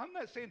hear me. I'm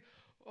not saying,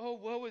 oh,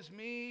 woe is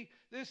me.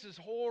 This is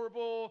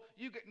horrible.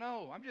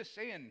 No, I'm just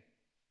saying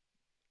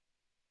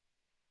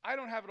I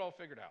don't have it all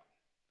figured out.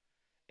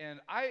 And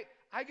I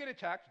get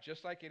attacked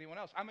just like anyone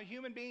else. I'm a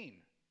human being.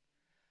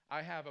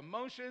 I have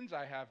emotions.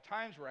 I have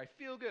times where I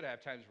feel good. I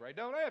have times where I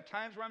don't. I have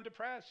times where I'm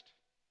depressed.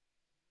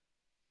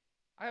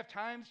 I have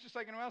times, just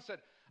like anyone else, that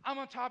I'm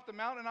on top of the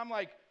mountain and I'm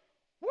like,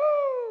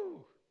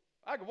 woo!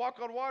 I could walk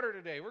on water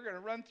today. We're going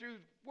to run through.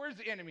 Where's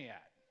the enemy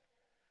at?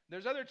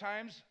 There's other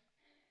times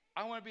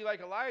I want to be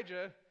like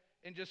Elijah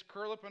and just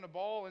curl up in a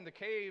ball in the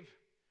cave.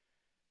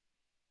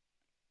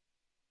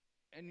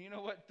 And you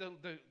know what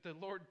the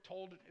Lord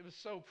told? It was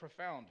so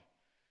profound.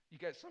 You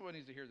guys, someone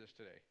needs to hear this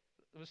today.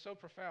 It was so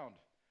profound.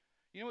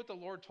 You know what the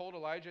Lord told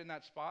Elijah in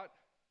that spot?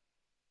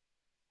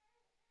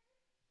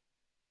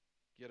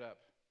 Get up.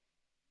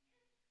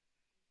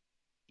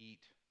 Eat.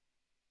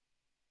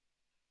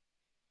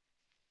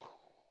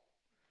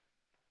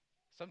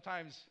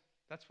 Sometimes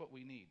that's what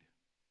we need.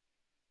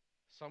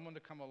 Someone to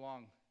come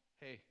along.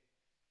 Hey,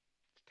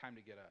 it's time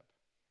to get up.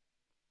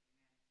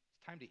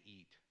 It's time to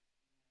eat.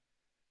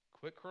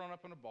 Quit curling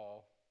up in a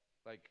ball.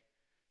 Like,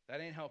 that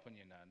ain't helping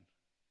you none.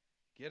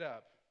 Get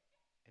up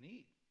and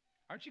eat.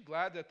 Aren't you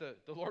glad that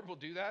the Lord will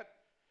do that?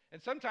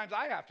 And sometimes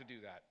I have to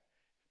do that.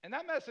 And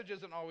that message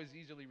isn't always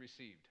easily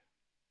received.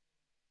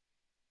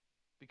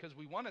 Because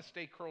we want to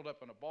stay curled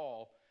up in a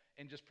ball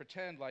and just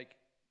pretend like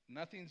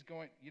nothing's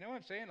going, you know what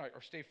I'm saying? Like,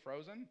 or stay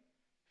frozen.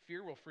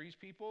 Fear will freeze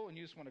people, and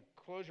you just want to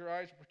close your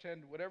eyes and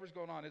pretend whatever's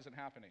going on isn't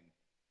happening.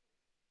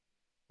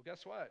 Well,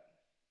 guess what?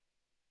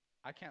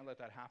 I can't let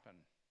that happen.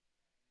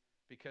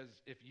 Because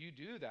if you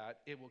do that,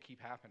 it will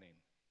keep happening.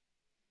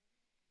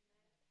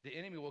 The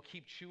enemy will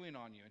keep chewing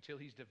on you until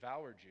he's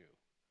devoured you.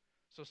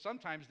 So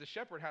sometimes the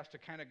shepherd has to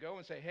kind of go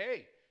and say,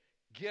 hey,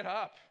 get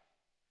up.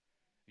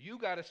 You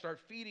got to start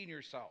feeding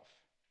yourself.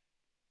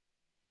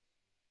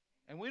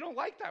 And we don't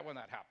like that when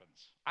that happens.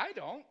 I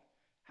don't.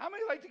 How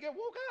many like to get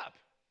woke up?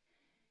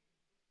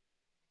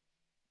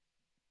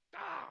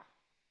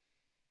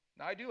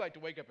 Now, I do like to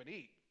wake up and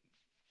eat.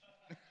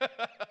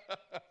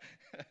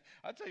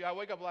 I'll tell you, I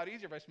wake up a lot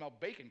easier if I smell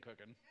bacon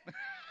cooking.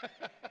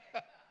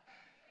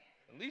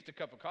 At least a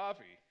cup of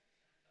coffee.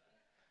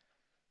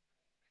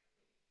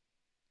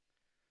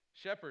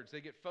 Shepherds,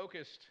 they get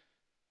focused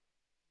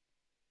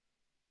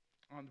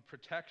on the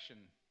protection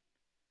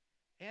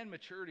and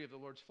maturity of the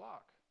Lord's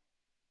flock.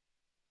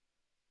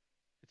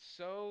 It's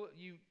so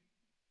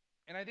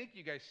and I think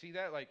you guys see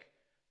that, like,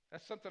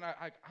 that's something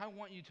I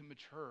want you to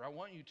mature. I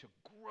want you to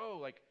grow.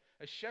 Like,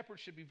 a shepherd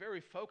should be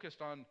very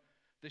focused on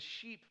the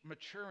sheep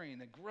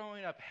maturing and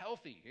growing up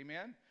healthy.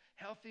 Amen?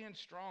 Healthy and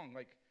strong.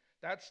 Like,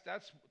 that's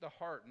the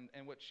heart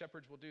and what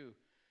shepherds will do.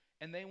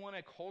 And they want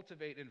to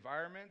cultivate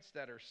environments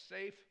that are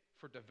safe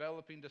for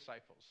developing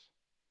disciples.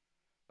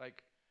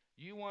 Like,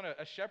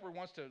 a shepherd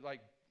wants to,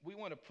 like, we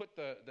want to put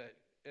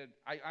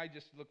I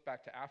just look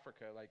back to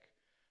Africa, like,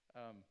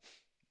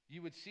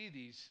 you would see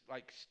these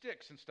like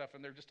sticks and stuff,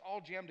 and they're just all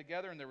jammed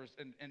together, and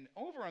and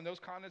over on those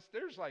continents,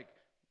 there's like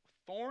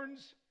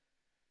thorns.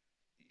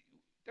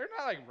 They're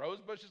not like rose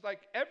bushes. Like,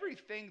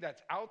 everything that's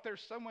out there,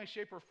 some way,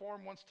 shape, or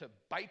form, wants to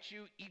bite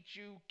you, eat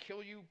you,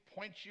 kill you,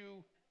 point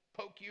you,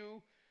 poke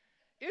you.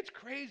 It's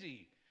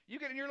crazy.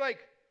 You're like,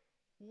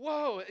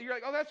 whoa. You're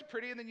like, oh, that's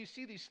pretty, and then you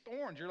see these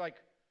thorns. You're like,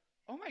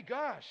 oh my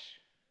gosh.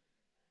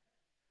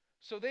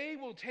 So they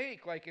will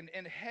take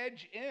and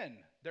hedge in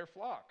their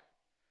flock.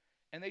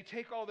 And they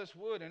take all this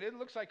wood, and it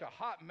looks like a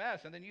hot mess.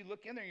 And then you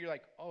look in there, and you're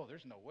like, oh,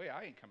 there's no way.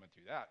 I ain't coming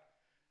through that.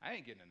 I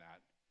ain't getting in that.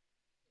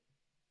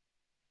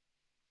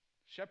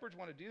 Shepherds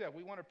want to do that.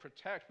 We want to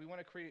protect. We want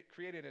to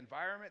create an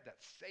environment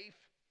that's safe.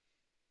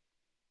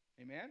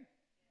 Amen?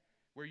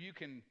 Where you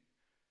can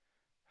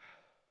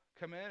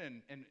come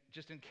in and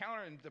just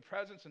encounter the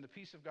presence and the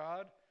peace of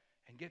God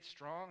and get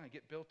strong and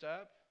get built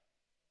up.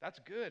 That's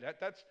good.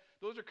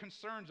 Those are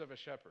concerns of a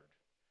shepherd.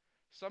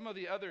 Some of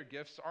the other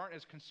gifts aren't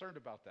as concerned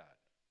about that.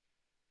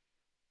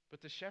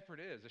 But the shepherd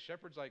is. The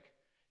shepherd's like,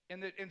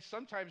 and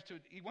sometimes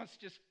he wants to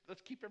just,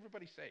 let's keep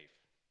everybody safe.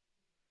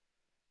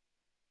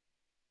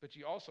 But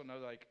you also know,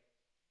 like,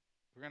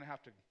 we're going to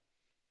have to,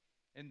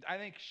 and I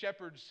think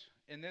shepherds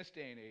in this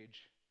day and age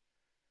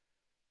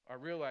are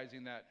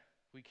realizing that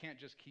we can't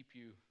just keep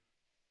you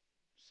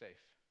safe.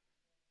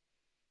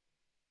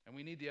 And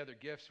we need the other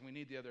gifts, and we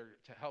need the other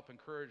to help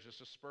encourage us,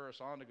 to spur us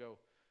on to go,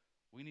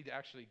 we need to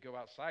actually go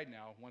outside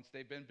now. Once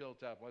they've been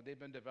built up, once they've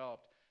been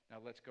developed, now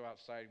let's go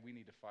outside. We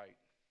need to fight.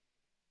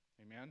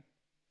 Amen?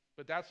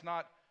 But that's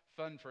not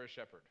fun for a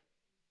shepherd.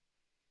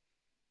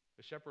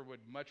 The shepherd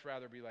would much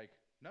rather be like,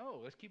 no,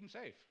 let's keep them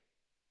safe.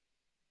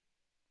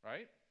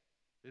 Right?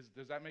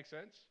 Does that make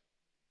sense?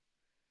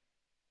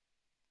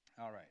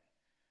 All right.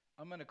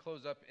 I'm going to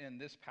close up in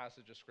this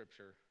passage of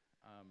Scripture.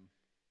 I'm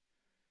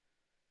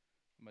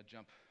going to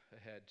jump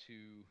ahead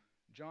to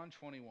John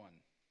 21.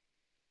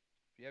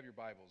 If you have your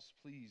Bibles,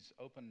 please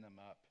open them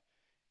up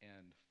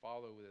and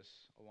follow this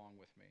along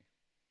with me.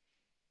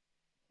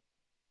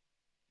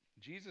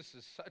 Jesus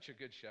is such a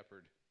good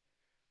shepherd.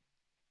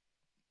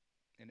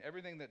 And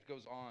everything that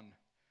goes on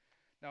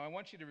Now, I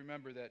want you to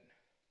remember that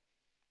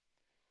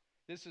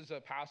this is a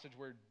passage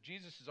where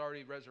Jesus is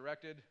already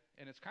resurrected,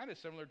 and it's kind of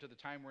similar to the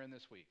time we're in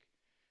this week.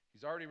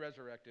 He's already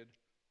resurrected.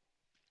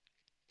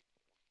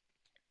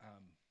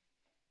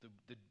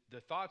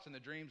 The thoughts and the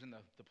dreams and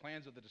the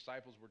plans of the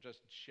disciples were just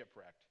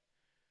shipwrecked.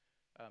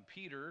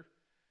 Peter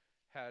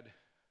had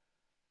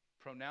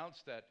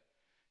pronounced that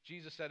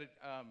Jesus said it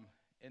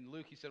in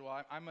Luke. He said,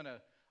 "Well, I'm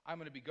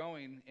gonna be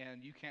going,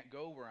 and you can't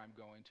go where I'm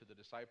going," to the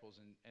disciples.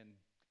 And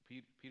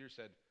Peter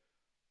said,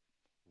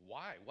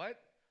 "Why?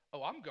 What?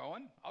 Oh, I'm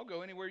going. I'll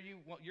go anywhere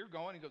you're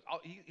going." He goes,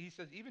 he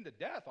says, "Even to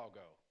death, I'll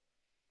go."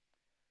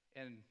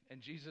 And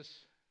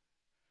Jesus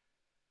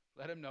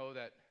let him know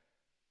that,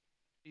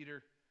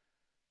 Peter,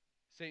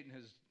 Satan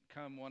has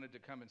wanted to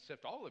come and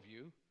sift all of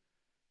you.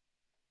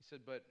 He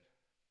said, "But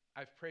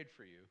I've prayed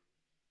for you."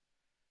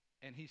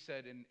 And he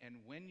said,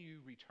 and when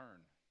you return,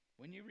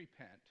 when you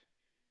repent,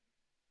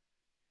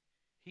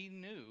 he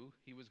knew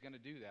he was going to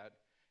do that.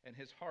 And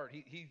his heart,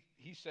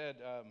 he said,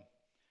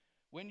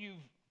 when you've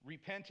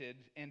repented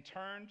and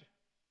turned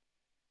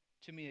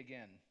to me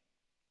again,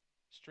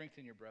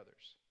 strengthen your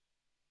brothers.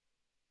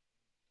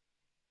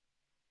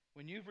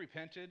 When you've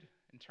repented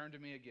and turned to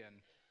me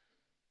again,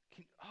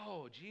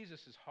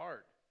 Jesus'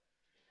 heart.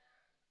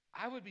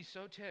 I would be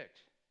so ticked.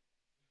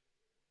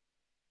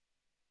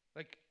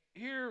 Like,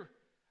 here,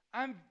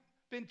 I've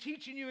been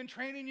teaching you and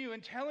training you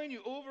and telling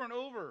you over and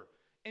over,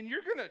 and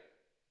you're going to,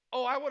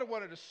 I would have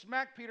wanted to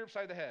smack Peter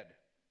upside the head.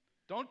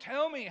 Don't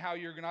tell me how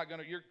you're not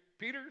going to,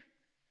 Peter,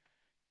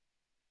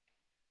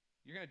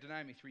 you're going to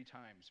deny me 3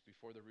 times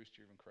before the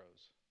rooster even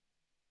crows.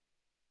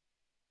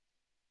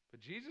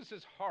 But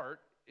Jesus' heart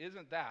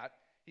isn't that.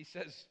 He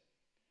says,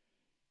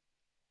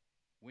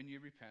 when you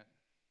repent,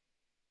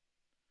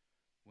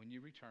 when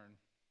you return,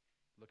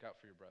 look out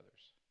for your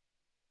brothers.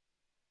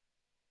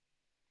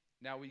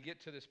 Now we get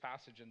to this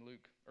passage in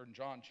Luke or in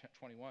John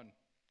 21.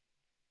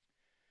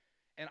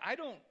 And I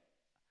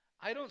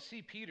don't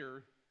see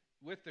Peter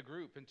with the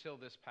group until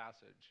this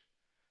passage.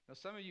 Now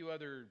some of you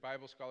other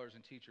Bible scholars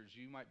and teachers,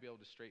 you might be able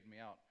to straighten me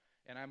out,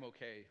 and I'm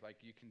okay. Like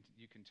you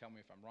can tell me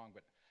if I'm wrong,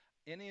 but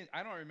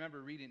I don't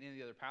remember reading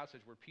any other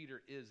passage where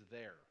Peter is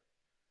there.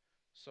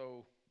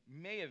 So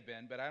may have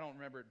been, but I don't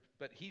remember.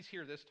 But he's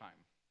here this time.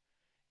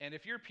 And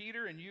if you're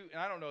Peter and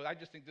I don't know, I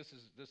just think this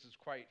is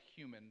quite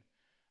human.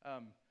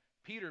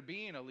 Peter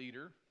being a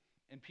leader,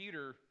 and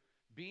Peter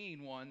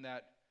being one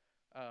that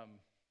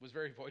was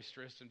very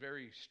boisterous and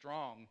very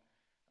strong,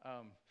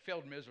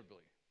 failed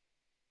miserably.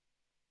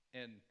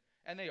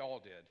 And they all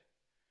did.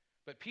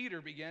 But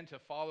Peter began to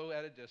follow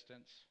at a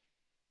distance.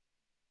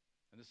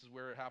 And this is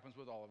where it happens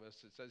with all of us.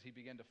 It says he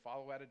began to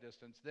follow at a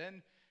distance.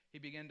 Then he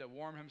began to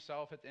warm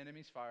himself at the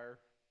enemy's fire.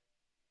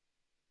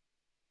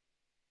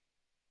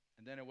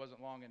 And then it wasn't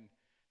long, and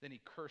then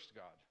he cursed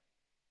God.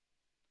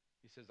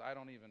 He says, I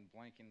don't even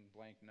blank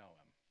know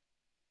him.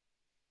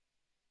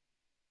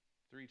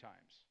 3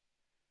 times.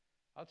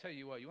 I'll tell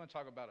you what, you want to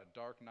talk about a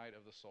dark night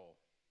of the soul.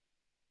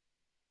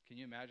 Can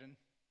you imagine?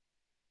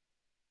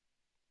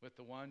 With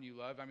the one you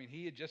love. I mean,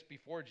 he had just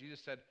before, Jesus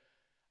said,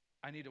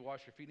 I need to wash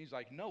your feet. And he's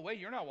like, no way,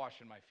 you're not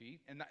washing my feet.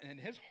 And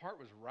his heart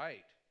was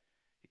right.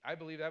 I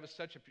believe that was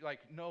such a,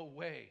 no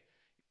way.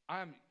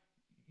 I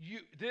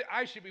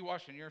should be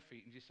washing your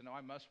feet. And Jesus said, no,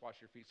 I must wash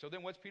your feet. So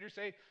then what's Peter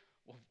say?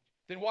 Well,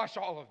 then wash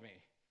all of me.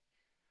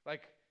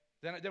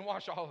 Then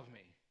wash all of me.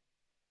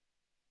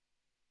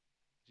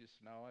 Just,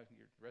 no,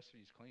 the rest of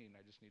you's clean.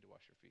 I just need to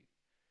wash your feet.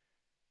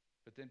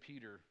 But then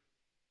Peter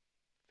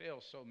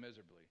fails so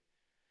miserably.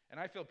 And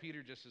I feel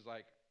Peter just is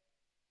like,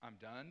 I'm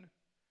done.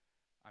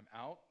 I'm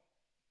out.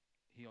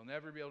 He'll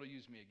never be able to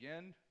use me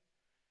again.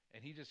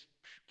 And he just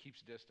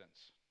keeps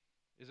distance.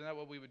 Isn't that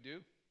what we would do?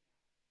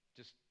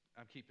 Just,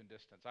 I'm keeping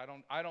distance.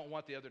 I don't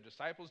want the other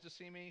disciples to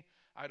see me.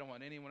 I don't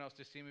want anyone else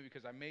to see me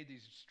because I made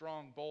these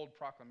strong, bold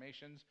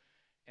proclamations.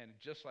 And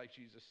just like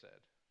Jesus said,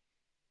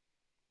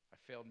 I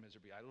failed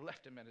miserably. I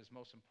left him at his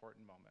most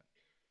important moment.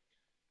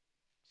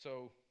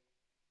 So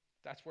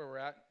that's where we're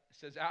at. It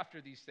says, after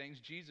these things,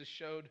 Jesus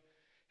showed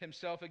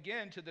himself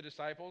again to the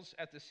disciples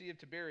at the Sea of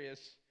Tiberias.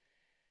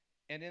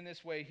 And in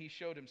this way, he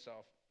showed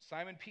himself.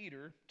 Simon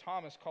Peter,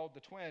 Thomas called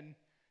the twin,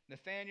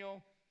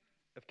 Nathanael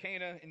of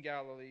Cana in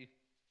Galilee,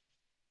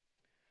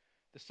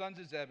 the sons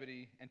of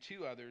Zebedee, and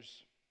 2 others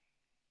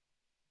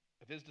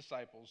of his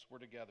disciples were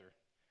together.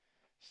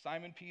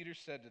 Simon Peter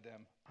said to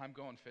them, I'm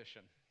going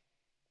fishing.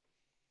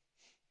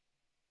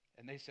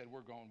 And they said, we're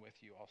going with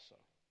you also.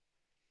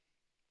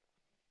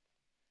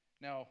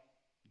 Now,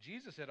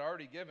 Jesus had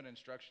already given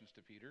instructions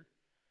to Peter.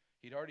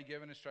 He'd already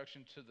given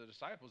instruction to the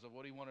disciples of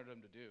what he wanted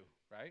them to do,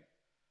 right?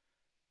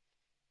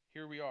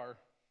 Here we are,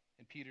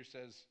 and Peter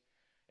says,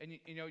 and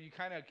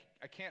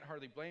I can't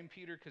hardly blame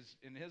Peter because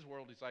in his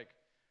world, he's like,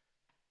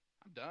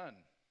 I'm done.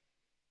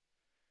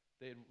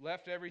 They had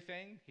left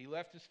everything. He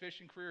left his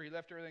fishing career. He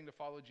left everything to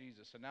follow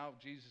Jesus. And now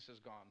Jesus is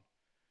gone.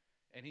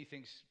 And he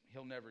thinks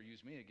he'll never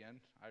use me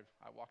again.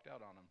 I walked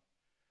out on him.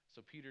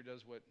 So Peter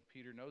does what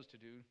Peter knows to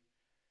do.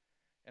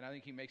 And I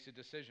think he makes a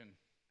decision.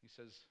 He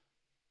says,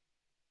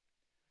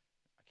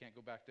 I can't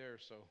go back there,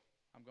 so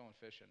I'm going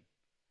fishing.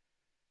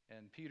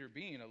 And Peter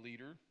being a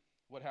leader,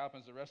 what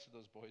happens to the rest of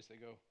those boys? They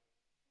go,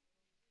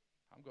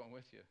 I'm going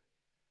with you.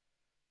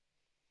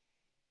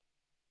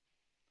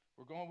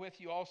 We're going with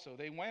you also.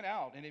 They went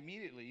out and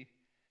immediately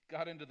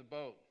got into the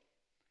boat.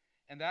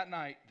 And that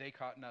night, they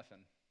caught nothing.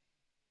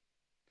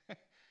 A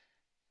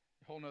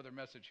whole nother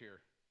message here.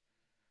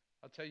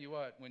 I'll tell you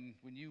what, when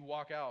you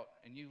walk out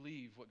and you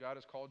leave what God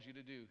has called you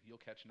to do, you'll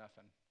catch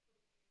nothing.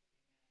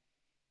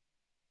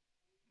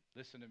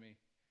 Listen to me.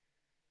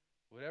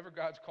 Whatever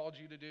God's called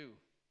you to do,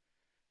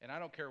 and I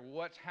don't care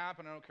what's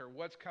happened, I don't care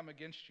what's come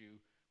against you,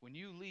 when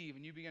you leave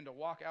and you begin to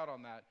walk out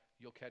on that,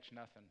 you'll catch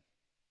nothing.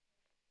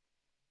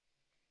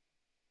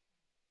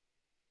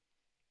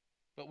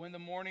 But when the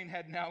morning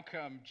had now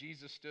come,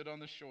 Jesus stood on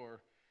the shore.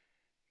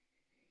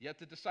 Yet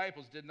the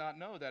disciples did not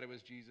know that it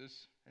was Jesus.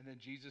 And then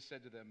Jesus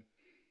said to them,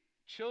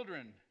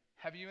 Children,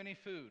 have you any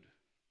food?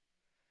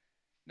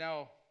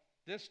 Now,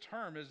 this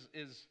term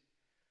is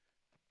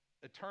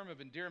a term of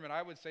endearment.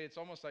 I would say it's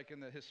almost like in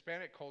the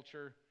Hispanic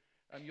culture,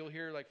 you'll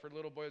hear like for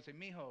little boys say,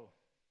 mijo,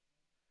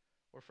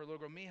 or for little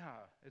girl,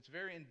 mija. It's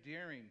very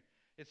endearing.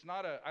 It's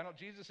not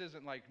Jesus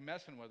isn't like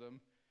messing with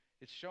them.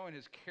 It's showing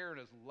his care and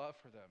his love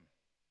for them.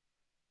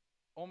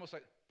 Almost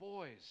like,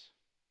 boys,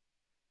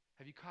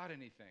 have you caught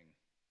anything?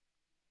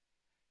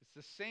 It's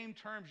the same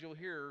terms you'll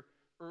hear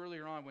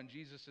earlier on when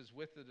Jesus is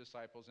with the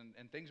disciples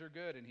and things are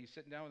good and he's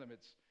sitting down with them.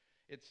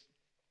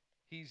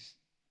 He's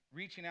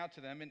reaching out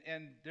to them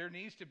and there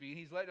needs to be,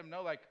 he's letting them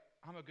know like,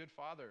 I'm a good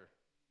father.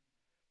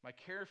 My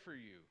care for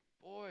you.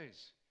 Boys,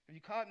 have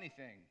you caught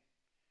anything?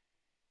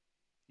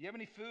 Do you have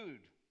any food?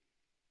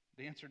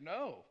 They answered,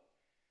 no.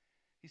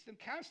 He said,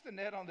 cast the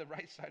net on the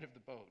right side of the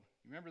boat.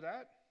 You remember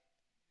that?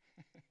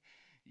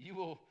 You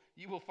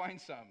will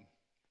find some.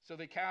 So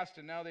they cast,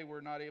 and now they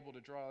were not able to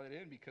draw it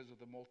in because of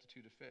the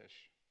multitude of fish.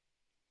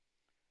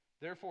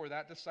 Therefore,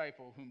 that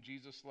disciple whom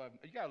Jesus loved,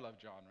 you got to love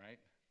John, right?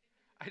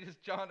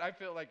 I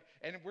feel like,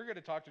 and we're going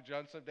to talk to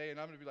John someday, and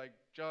I'm going to be like,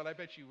 John, I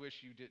bet you wish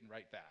you didn't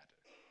write that.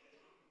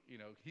 You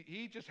know,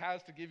 he just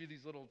has to give you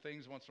these little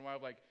things once in a while,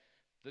 like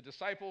the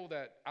disciple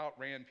that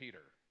outran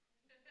Peter,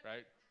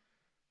 right?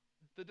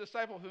 The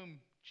disciple whom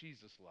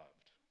Jesus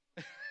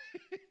loved.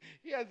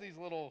 He has these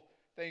little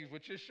things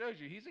which just shows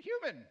you he's a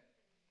human.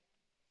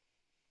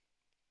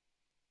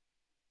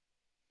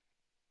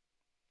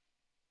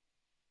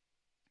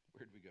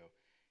 Where'd we go?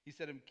 He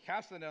said,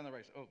 cast them down the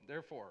right. Oh,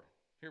 therefore,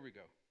 here we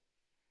go.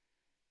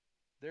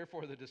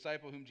 Therefore, the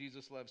disciple whom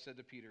Jesus loved said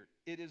to Peter,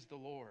 it is the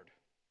Lord.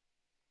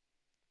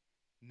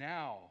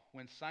 Now,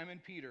 when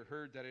Simon Peter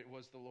heard that it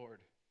was the Lord,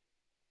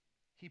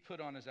 he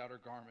put on his outer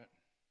garment,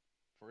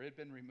 for it had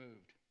been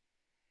removed,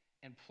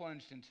 and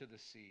plunged into the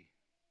sea.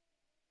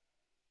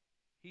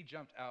 He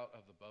jumped out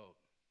of the boat.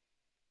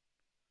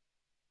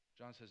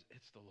 John says,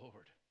 it's the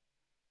Lord.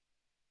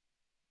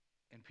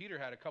 And Peter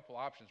had a couple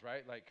options,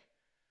 right? Like,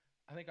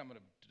 I think I'm going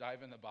to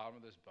dive in the bottom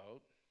of this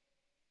boat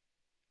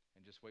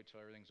and just wait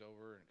till everything's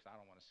over because I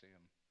don't want to see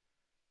him.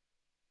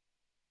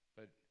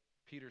 But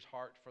Peter's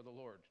heart for the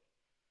Lord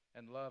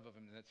and love of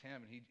him, and that's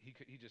him. And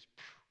he just,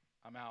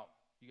 I'm out.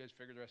 You guys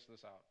figure the rest of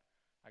this out.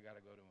 I got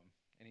to go to him.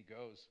 And he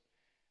goes.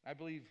 I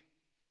believe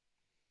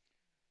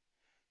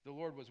the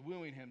Lord was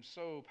wooing him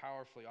so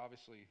powerfully,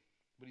 obviously,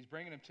 but he's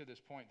bringing him to this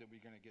point that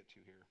we're going to get to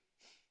here.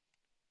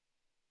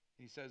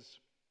 He says,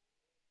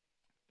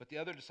 but the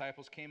other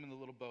disciples came in the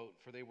little boat,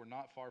 for they were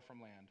not far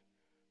from land,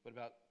 but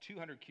about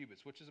 200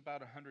 cubits, which is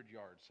about 100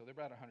 yards. So they're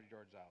about 100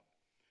 yards out,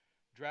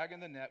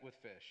 dragging the net with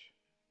fish.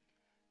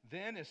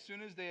 Then, as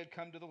soon as they had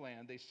come to the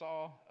land, they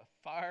saw a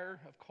fire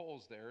of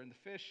coals there, and the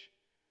fish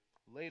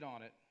laid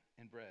on it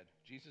and bread.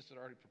 Jesus had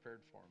already prepared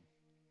for them.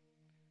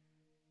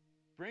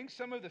 Bring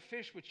some of the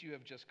fish which you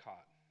have just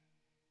caught.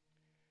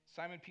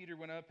 Simon Peter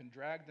went up and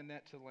dragged the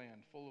net to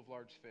land, full of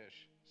large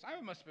fish.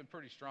 Simon must have been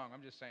pretty strong,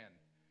 I'm just saying.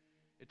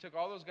 It took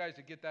all those guys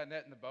to get that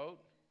net in the boat,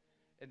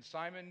 and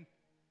Simon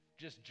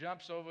just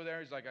jumps over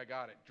there. He's like, I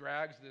got it.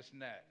 Drags this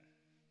net.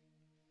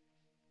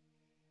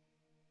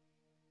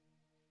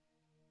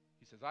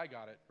 He says, I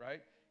got it,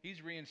 right?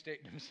 He's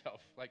reinstating himself.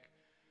 Like,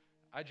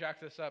 I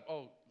jacked this up.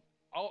 Oh,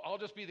 I'll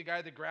just be the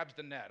guy that grabs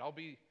the net. I'll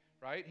be,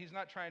 right? He's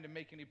not trying to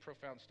make any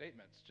profound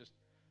statements. Just,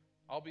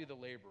 I'll be the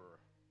laborer.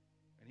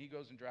 And he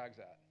goes and drags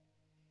that.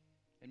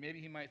 And maybe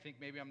he might think,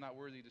 maybe I'm not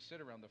worthy to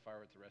sit around the fire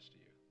with the rest of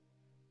you.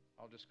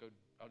 I'll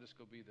just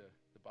go be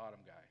the bottom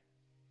guy.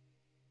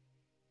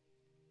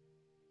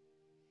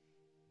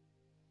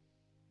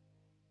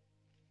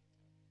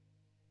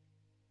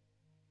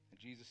 And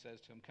Jesus says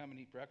to him, come and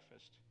eat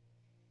breakfast.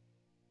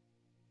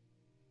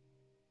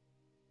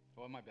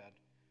 Oh, my bad.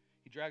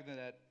 He dragged the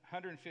net,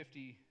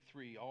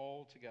 153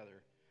 all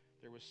together.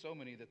 There was so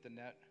many that the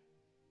net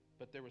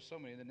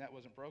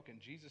wasn't broken.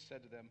 Jesus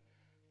said to them,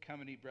 come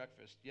and eat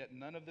breakfast. Yet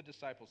none of the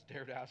disciples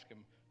dared ask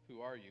him,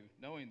 who are you?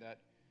 Knowing that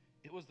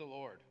it was the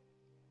Lord.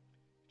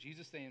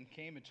 Jesus then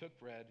came and took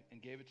bread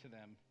and gave it to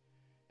them,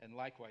 and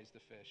likewise the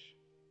fish.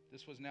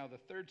 This was now the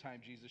third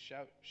time Jesus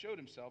showed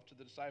himself to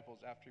the disciples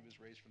after he was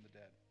raised from the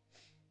dead.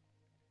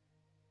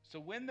 So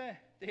when they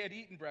had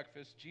eaten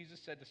breakfast,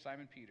 Jesus said to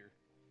Simon Peter,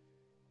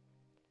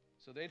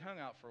 So they'd hung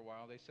out for a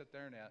while. They sat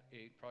there and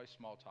ate, probably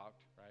small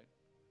talked, right?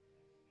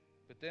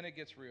 But then it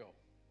gets real.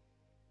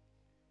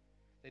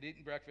 They'd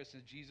eaten breakfast,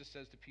 and Jesus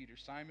says to Peter,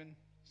 Simon,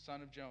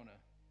 son of Jonah,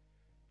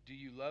 do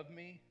you love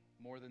me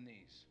more than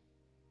these?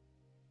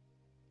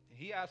 And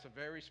he asks a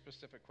very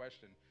specific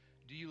question.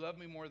 Do you love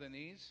me more than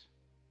these?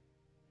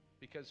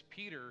 Because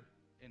Peter,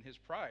 in his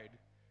pride,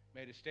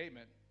 made a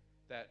statement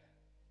that,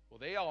 well,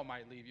 they all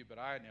might leave you, but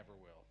I never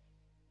will.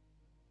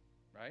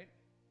 Right?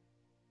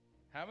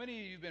 How many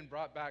of you have been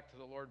brought back to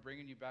the Lord,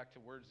 bringing you back to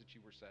words that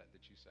you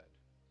said?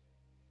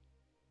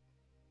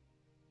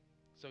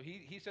 So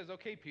he says,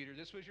 okay, Peter,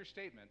 this was your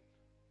statement.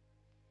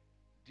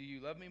 Do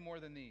you love me more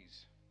than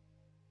these?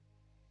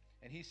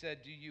 And he said,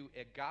 do you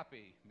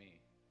agape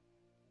me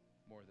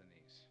more than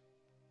these?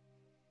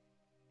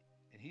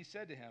 And he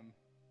said to him,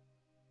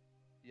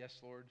 yes,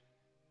 Lord,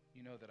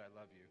 you know that I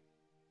love you.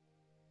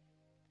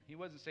 He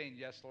wasn't saying,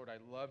 yes, Lord,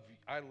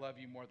 I love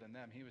you more than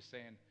them. He was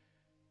saying,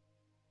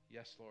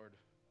 yes, Lord,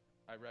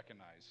 I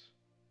recognize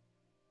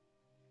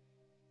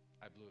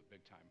I blew it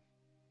big time.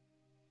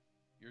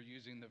 You're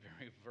using the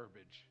very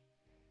verbiage.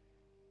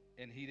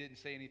 And he didn't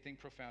say anything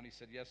profound. He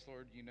said, yes,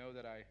 Lord, you know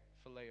that I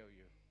phileo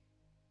you.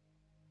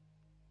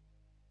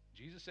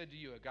 Jesus said, do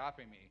you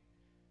agape me?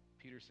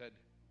 Peter said,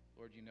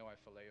 Lord, you know I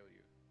phileo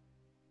you.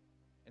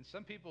 And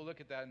some people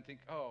look at that and think,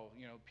 oh,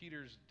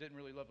 Peter's didn't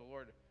really love the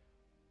Lord.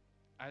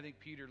 I think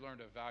Peter learned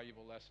a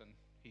valuable lesson.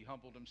 He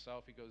humbled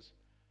himself. He goes,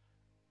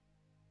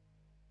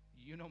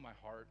 you know my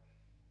heart.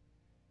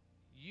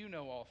 You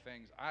know all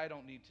things. I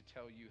don't need to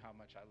tell you how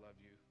much I love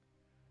you.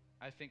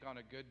 I think on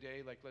a good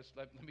day,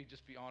 let me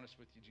just be honest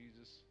with you,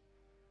 Jesus.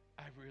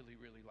 I really,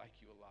 really like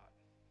you a lot.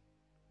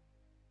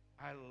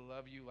 I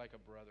love you like a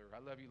brother. I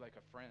love you like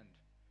a friend.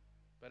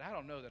 But I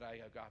don't know that I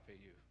agape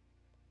you.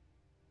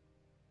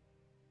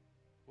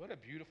 What a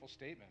beautiful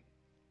statement.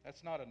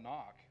 That's not a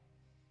knock.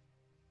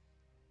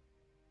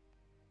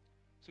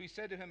 So he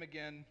said to him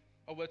again,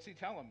 what's he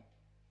tell him?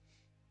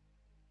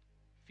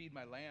 Feed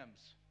my lambs.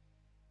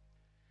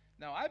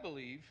 Now I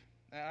believe,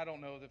 and I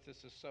don't know if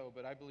this is so,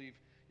 but I believe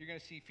you're going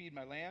to see feed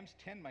my lambs,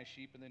 tend my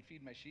sheep, and then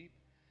feed my sheep.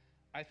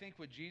 I think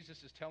what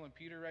Jesus is telling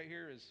Peter right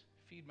here is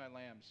feed my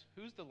lambs.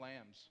 Who's the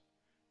lambs?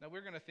 Now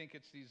we're going to think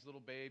it's these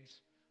little babes.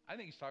 I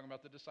think he's talking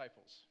about the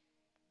disciples.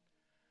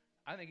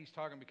 I think he's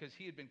talking because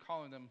he had been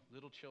calling them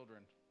little children,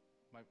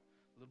 my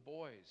little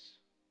boys.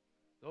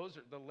 Those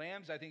are the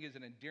lambs. I think is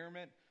an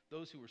endearment.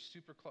 Those who were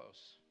super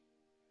close.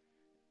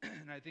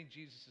 And I think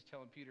Jesus is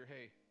telling Peter,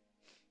 hey,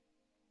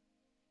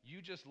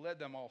 you just led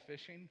them all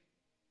fishing.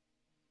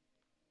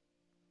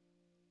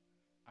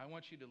 I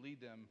want you to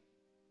lead them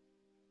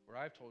where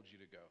I've told you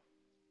to go.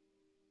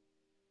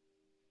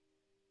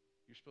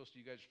 You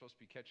guys are supposed to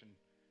be catching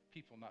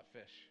people, not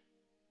fish.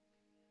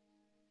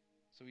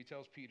 So he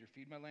tells Peter,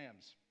 feed my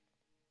lambs.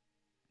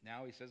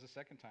 Now he says a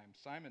second time,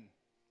 Simon,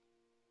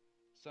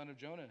 son of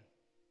Jonah,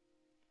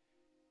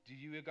 do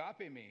you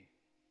agape me?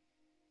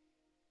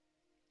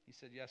 He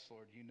said, yes,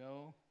 Lord, you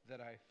know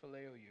that I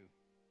phileo you.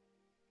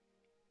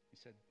 He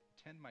said,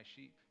 tend my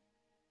sheep.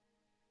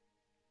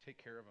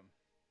 Take care of them.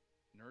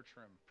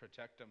 Nurture them.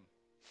 Protect them.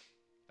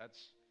 That's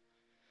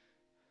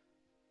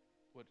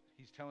what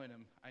he's telling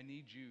him. I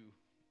need you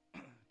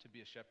to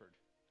be a shepherd.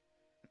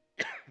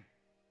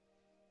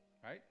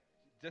 Right?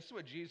 This is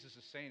what Jesus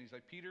is saying. He's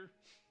like, Peter,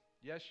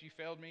 yes, you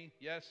failed me.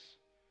 Yes,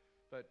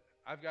 but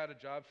I've got a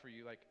job for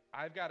you.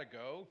 I've got to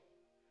go,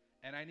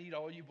 and I need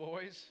all you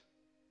boys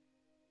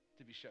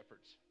to be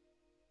shepherds.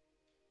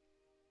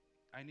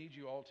 I need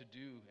you all to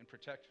do and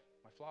protect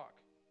my flock.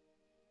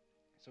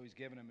 So he's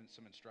given him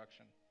some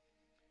instruction.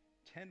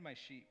 Tend my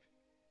sheep.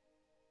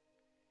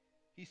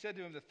 He said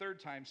to him the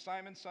third time,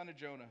 Simon, son of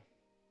Jonah,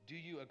 do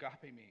you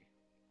agape me?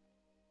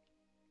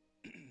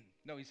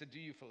 No, he said, do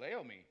you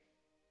phileo me?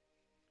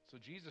 So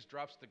Jesus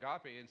drops the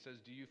agape and says,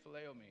 do you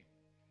phileo me?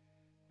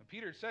 And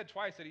Peter said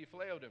twice that he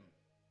phileoed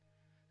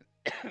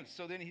him.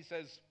 So then he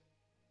says,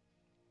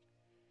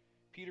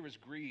 Peter was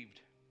grieved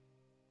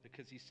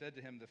because he said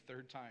to him the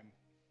third time,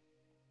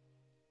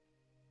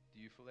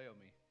 do you phileo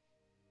me?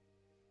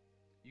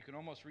 You can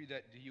almost read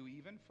that, do you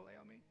even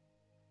phileo me?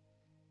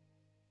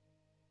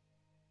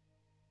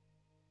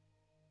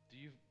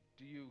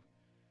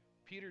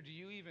 Peter, do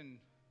you even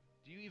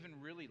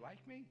really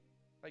like me?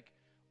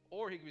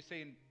 Or he could be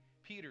saying,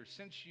 Peter,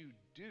 since you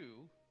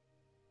do,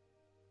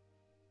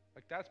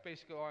 that's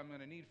basically all I'm going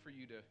to need for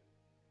you to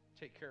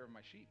take care of my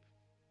sheep.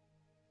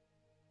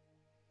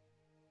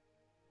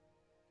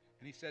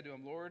 And he said to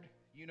him, Lord,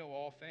 you know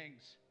all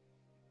things.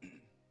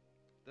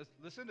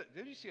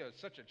 Did you see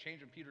such a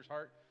change in Peter's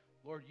heart?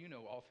 Lord, you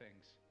know all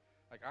things.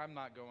 I'm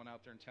not going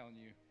out there and telling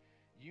you,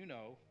 you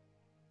know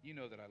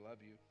that I love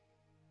you.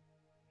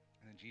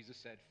 And then Jesus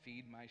said,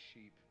 feed my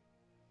sheep.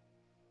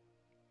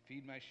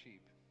 Feed my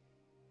sheep.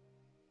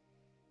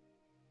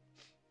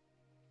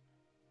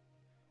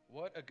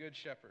 What a good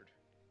shepherd.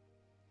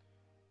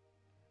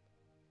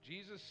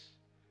 Jesus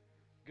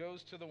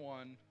goes to the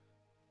one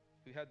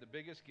who had the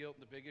biggest guilt,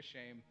 the biggest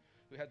shame,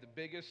 who had the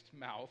biggest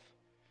mouth,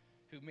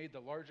 who made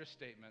the largest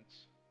statements.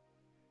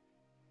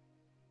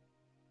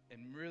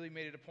 and really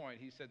made it a point.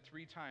 He said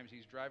 3 times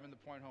he's driving the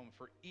point home.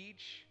 For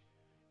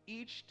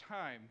each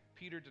time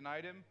Peter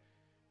denied him,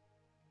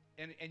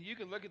 and you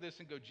can look at this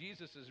and go,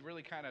 Jesus is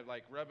really kind of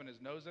like rubbing his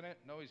nose in it.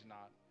 No, he's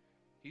not.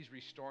 He's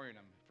restoring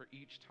him for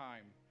each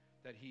time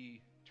that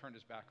he turned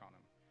his back on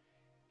him.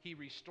 He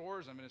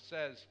restores him, and it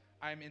says,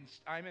 I'm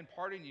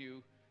imparting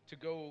you to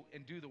go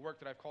and do the work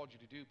that I've called you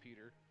to do,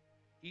 Peter.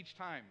 Each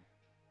time,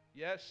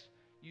 yes,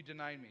 you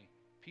denied me.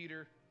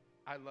 Peter,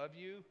 I love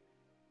you.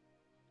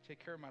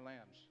 Take care of my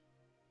lambs.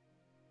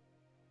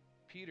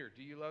 Peter,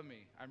 do you love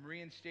me? I'm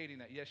reinstating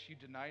that. Yes, you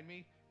denied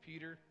me.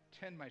 Peter,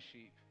 tend my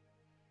sheep.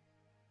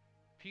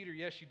 Peter,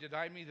 yes, you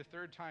denied me the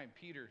 3rd time.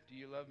 Peter, do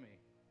you love me?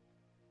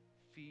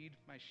 Feed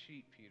my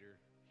sheep, Peter.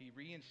 He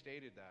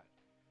reinstated that.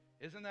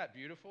 Isn't that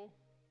beautiful?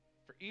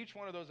 For each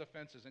one of those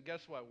offenses, and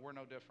guess what? We're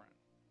no different.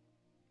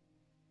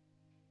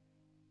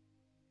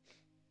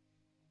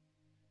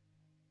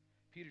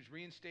 Peter's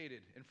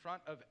reinstated in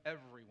front of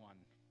everyone.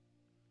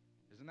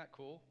 Isn't that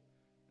cool?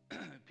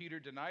 Peter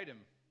denied him.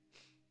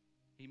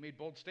 He made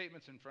bold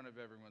statements in front of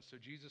everyone. So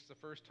Jesus, the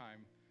first time,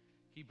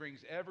 he brings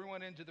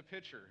everyone into the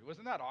picture.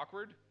 Wasn't that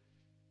awkward?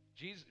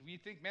 Jesus, you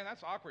think, man,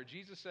 that's awkward.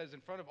 Jesus says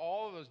in front of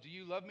all of those, do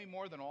you love me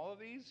more than all of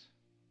these?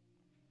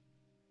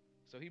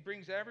 So he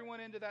brings everyone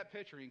into that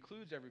picture. He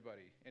includes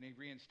everybody. And he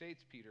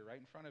reinstates Peter right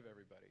in front of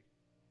everybody.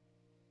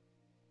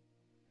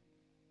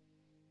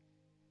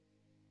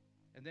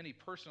 And then he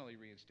personally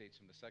reinstates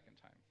him the second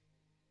time.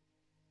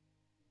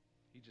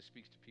 He just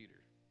speaks to Peter.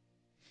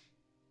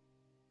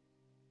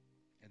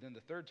 And then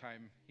the third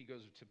time, he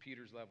goes to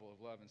Peter's level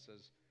of love and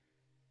says,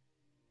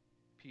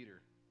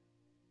 Peter,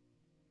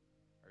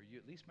 are you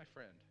at least my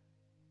friend?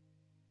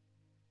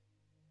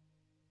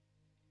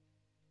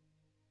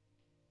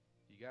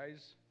 You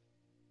guys,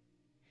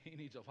 he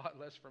needs a lot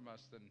less from us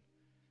than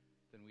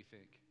we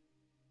think.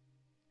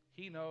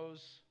 He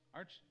knows,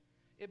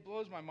 it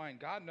blows my mind.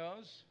 God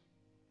knows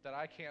that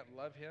I can't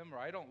love him, or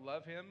I don't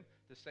love him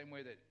the same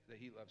way that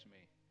he loves me.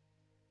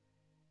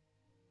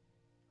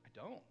 I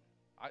don't.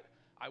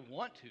 I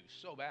want to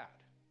so bad.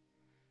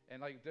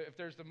 And like, if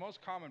there's the most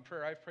common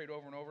prayer I've prayed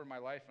over and over in my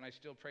life, and I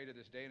still pray to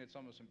this day, and it's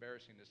almost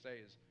embarrassing to say,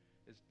 is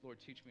Lord,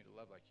 teach me to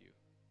love like you.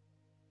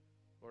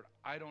 Lord,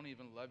 I don't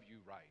even love you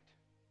right.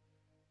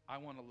 I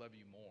want to love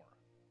you more.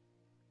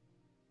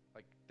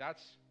 Like,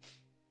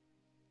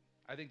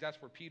 I think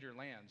that's where Peter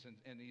lands,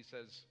 and he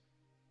says,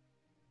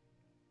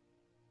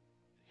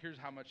 here's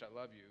how much I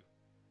love you,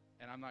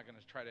 and I'm not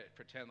going to try to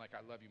pretend like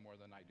I love you more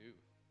than I do.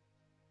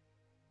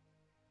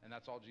 And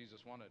that's all Jesus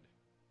wanted.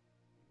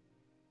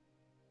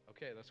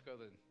 Okay, let's go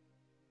then.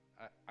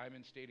 I'm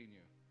instating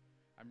you.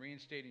 I'm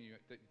reinstating you.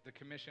 The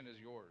commission is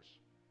yours.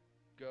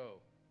 Go.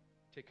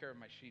 Take care of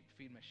my sheep.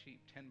 Feed my sheep.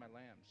 Tend my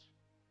lambs.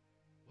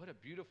 What a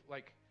beautiful,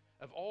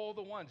 of all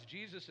the ones,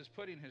 Jesus is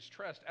putting his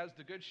trust as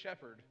the good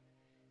shepherd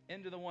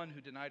into the one who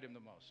denied him the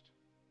most.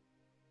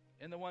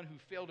 In the one who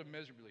failed him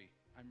miserably.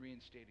 I'm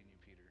reinstating you,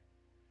 Peter.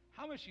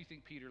 How much do you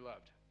think Peter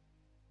loved?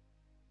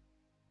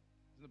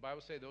 Doesn't the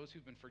Bible say those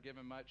who've been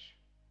forgiven much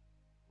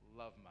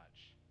love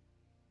much?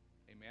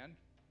 Amen?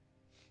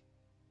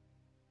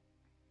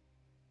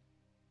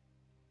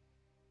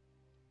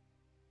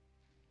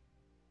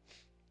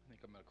 I think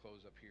I'm going to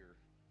close up here.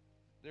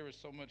 There was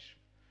so much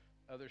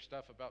other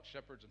stuff about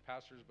shepherds and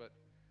pastors, but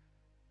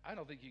I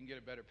don't think you can get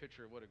a better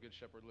picture of what a good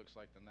shepherd looks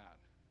like than that.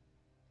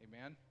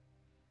 Amen?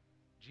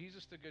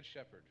 Jesus the good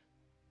shepherd,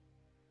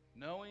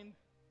 knowing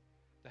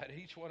that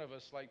each one of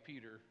us, like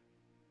Peter,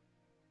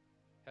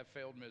 have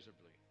failed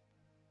miserably.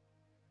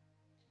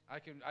 I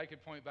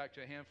could point back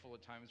to a handful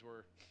of times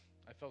where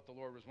I felt the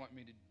Lord was wanting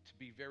me to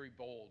be very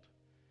bold,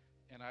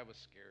 and I was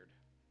scared.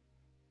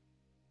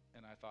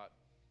 And I thought,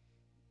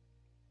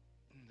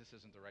 this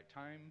isn't the right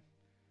time.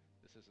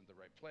 This isn't the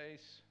right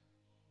place.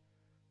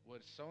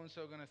 What's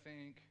so-and-so going to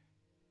think?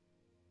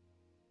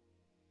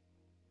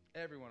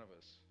 Every one of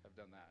us have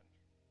done that.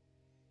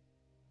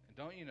 And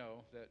don't you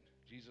know that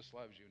Jesus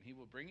loves you, and he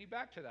will bring you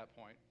back to that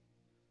point,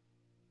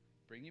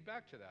 bring you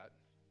back to that,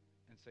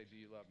 and say, do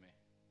you love me?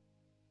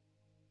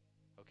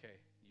 Okay,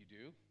 you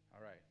do?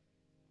 All right.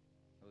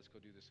 Now let's go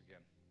do this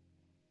again.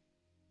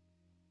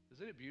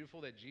 Isn't it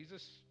beautiful that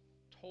Jesus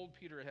told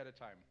Peter ahead of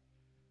time,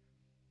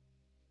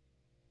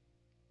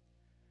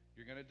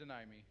 you're going to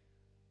deny me.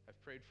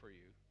 I've prayed for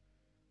you.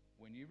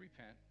 When you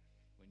repent,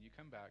 when you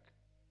come back,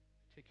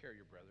 take care of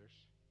your brothers.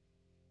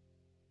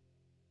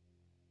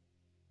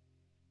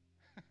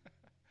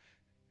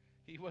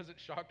 He wasn't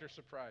shocked or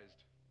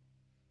surprised.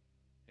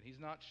 And he's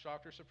not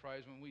shocked or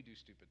surprised when we do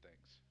stupid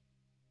things.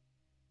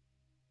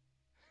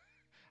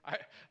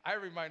 I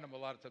remind him a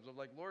lot of times. I'm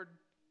like, Lord,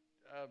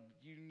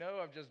 you know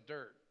I'm just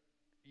dirt.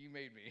 You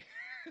made me.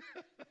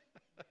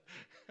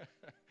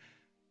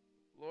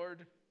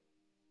 Lord,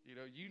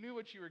 you knew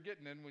what you were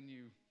getting in when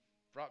you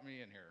brought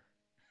me in here.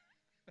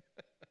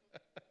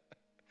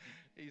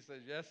 He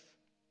says, yes,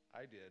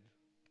 I did.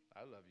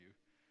 I love you.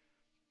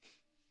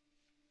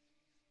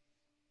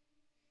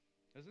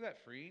 Isn't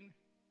that freeing?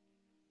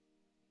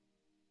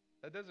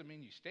 That doesn't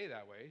mean you stay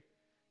that way.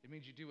 It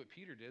means you do what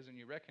Peter does and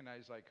you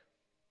recognize,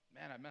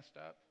 man, I messed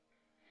up.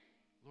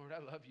 Lord, I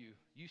love you.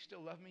 You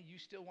still love me. You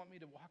still want me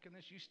to walk in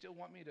this. You still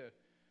want me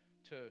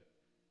to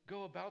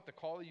go about the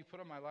call that you put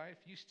on my life.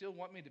 You still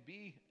want me to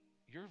be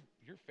your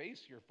face,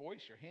 your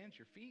voice, your hands,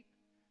 your feet.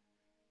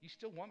 You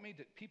still want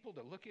people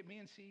to look at me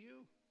and see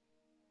you.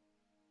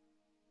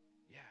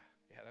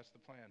 Yeah, that's the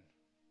plan.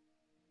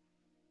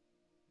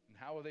 And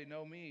how will they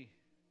know me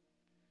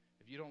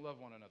if you don't love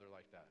one another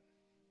like that?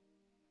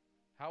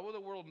 How will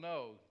the world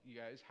know, you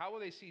guys? How will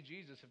they see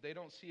Jesus if they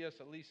don't see us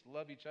at least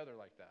love each other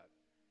like that?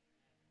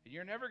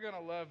 You're never going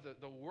to love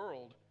the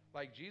world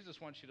like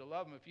Jesus wants you to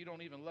love them if you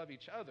don't even love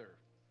each other.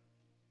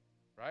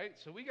 Right?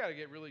 So we got to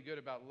get really good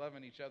about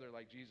loving each other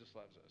like Jesus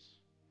loves us.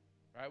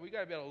 Right? We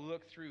got to be able to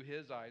look through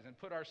his eyes and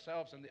put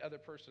ourselves in the other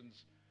person's,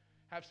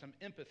 have some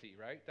empathy,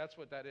 right? That's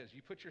what that is.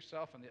 You put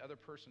yourself in the other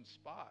person's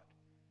spot.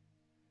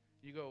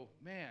 You go,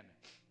 man,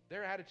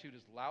 their attitude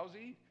is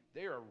lousy.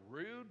 They are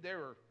rude.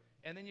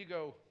 And then you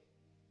go,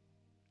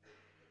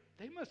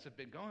 they must have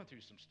been going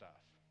through some stuff.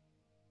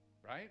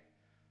 Right?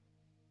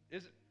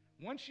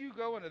 Once you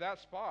go into that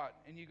spot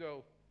and you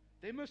go,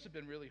 they must have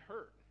been really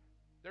hurt.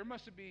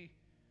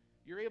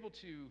 You're able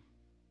to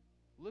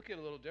look at it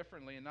a little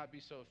differently and not be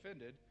so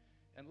offended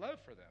and love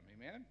for them.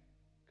 Amen?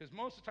 Because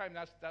most of the time,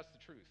 that's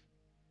the truth.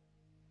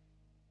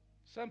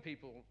 Some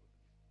people,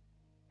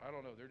 I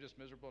don't know, they're just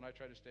miserable, and I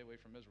try to stay away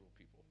from miserable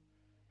people.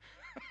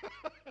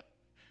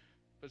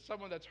 But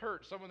someone that's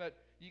hurt, someone that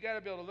you got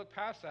to be able to look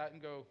past that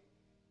and go,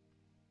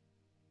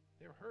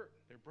 they're hurt,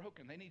 they're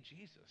broken, they need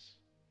Jesus.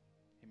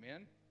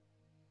 Amen?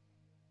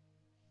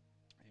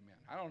 Amen.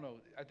 I don't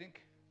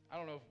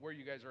know where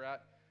you guys are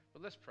at,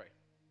 but let's pray.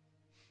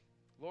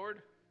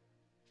 Lord,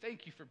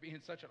 thank you for being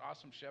such an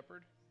awesome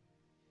shepherd.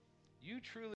 You truly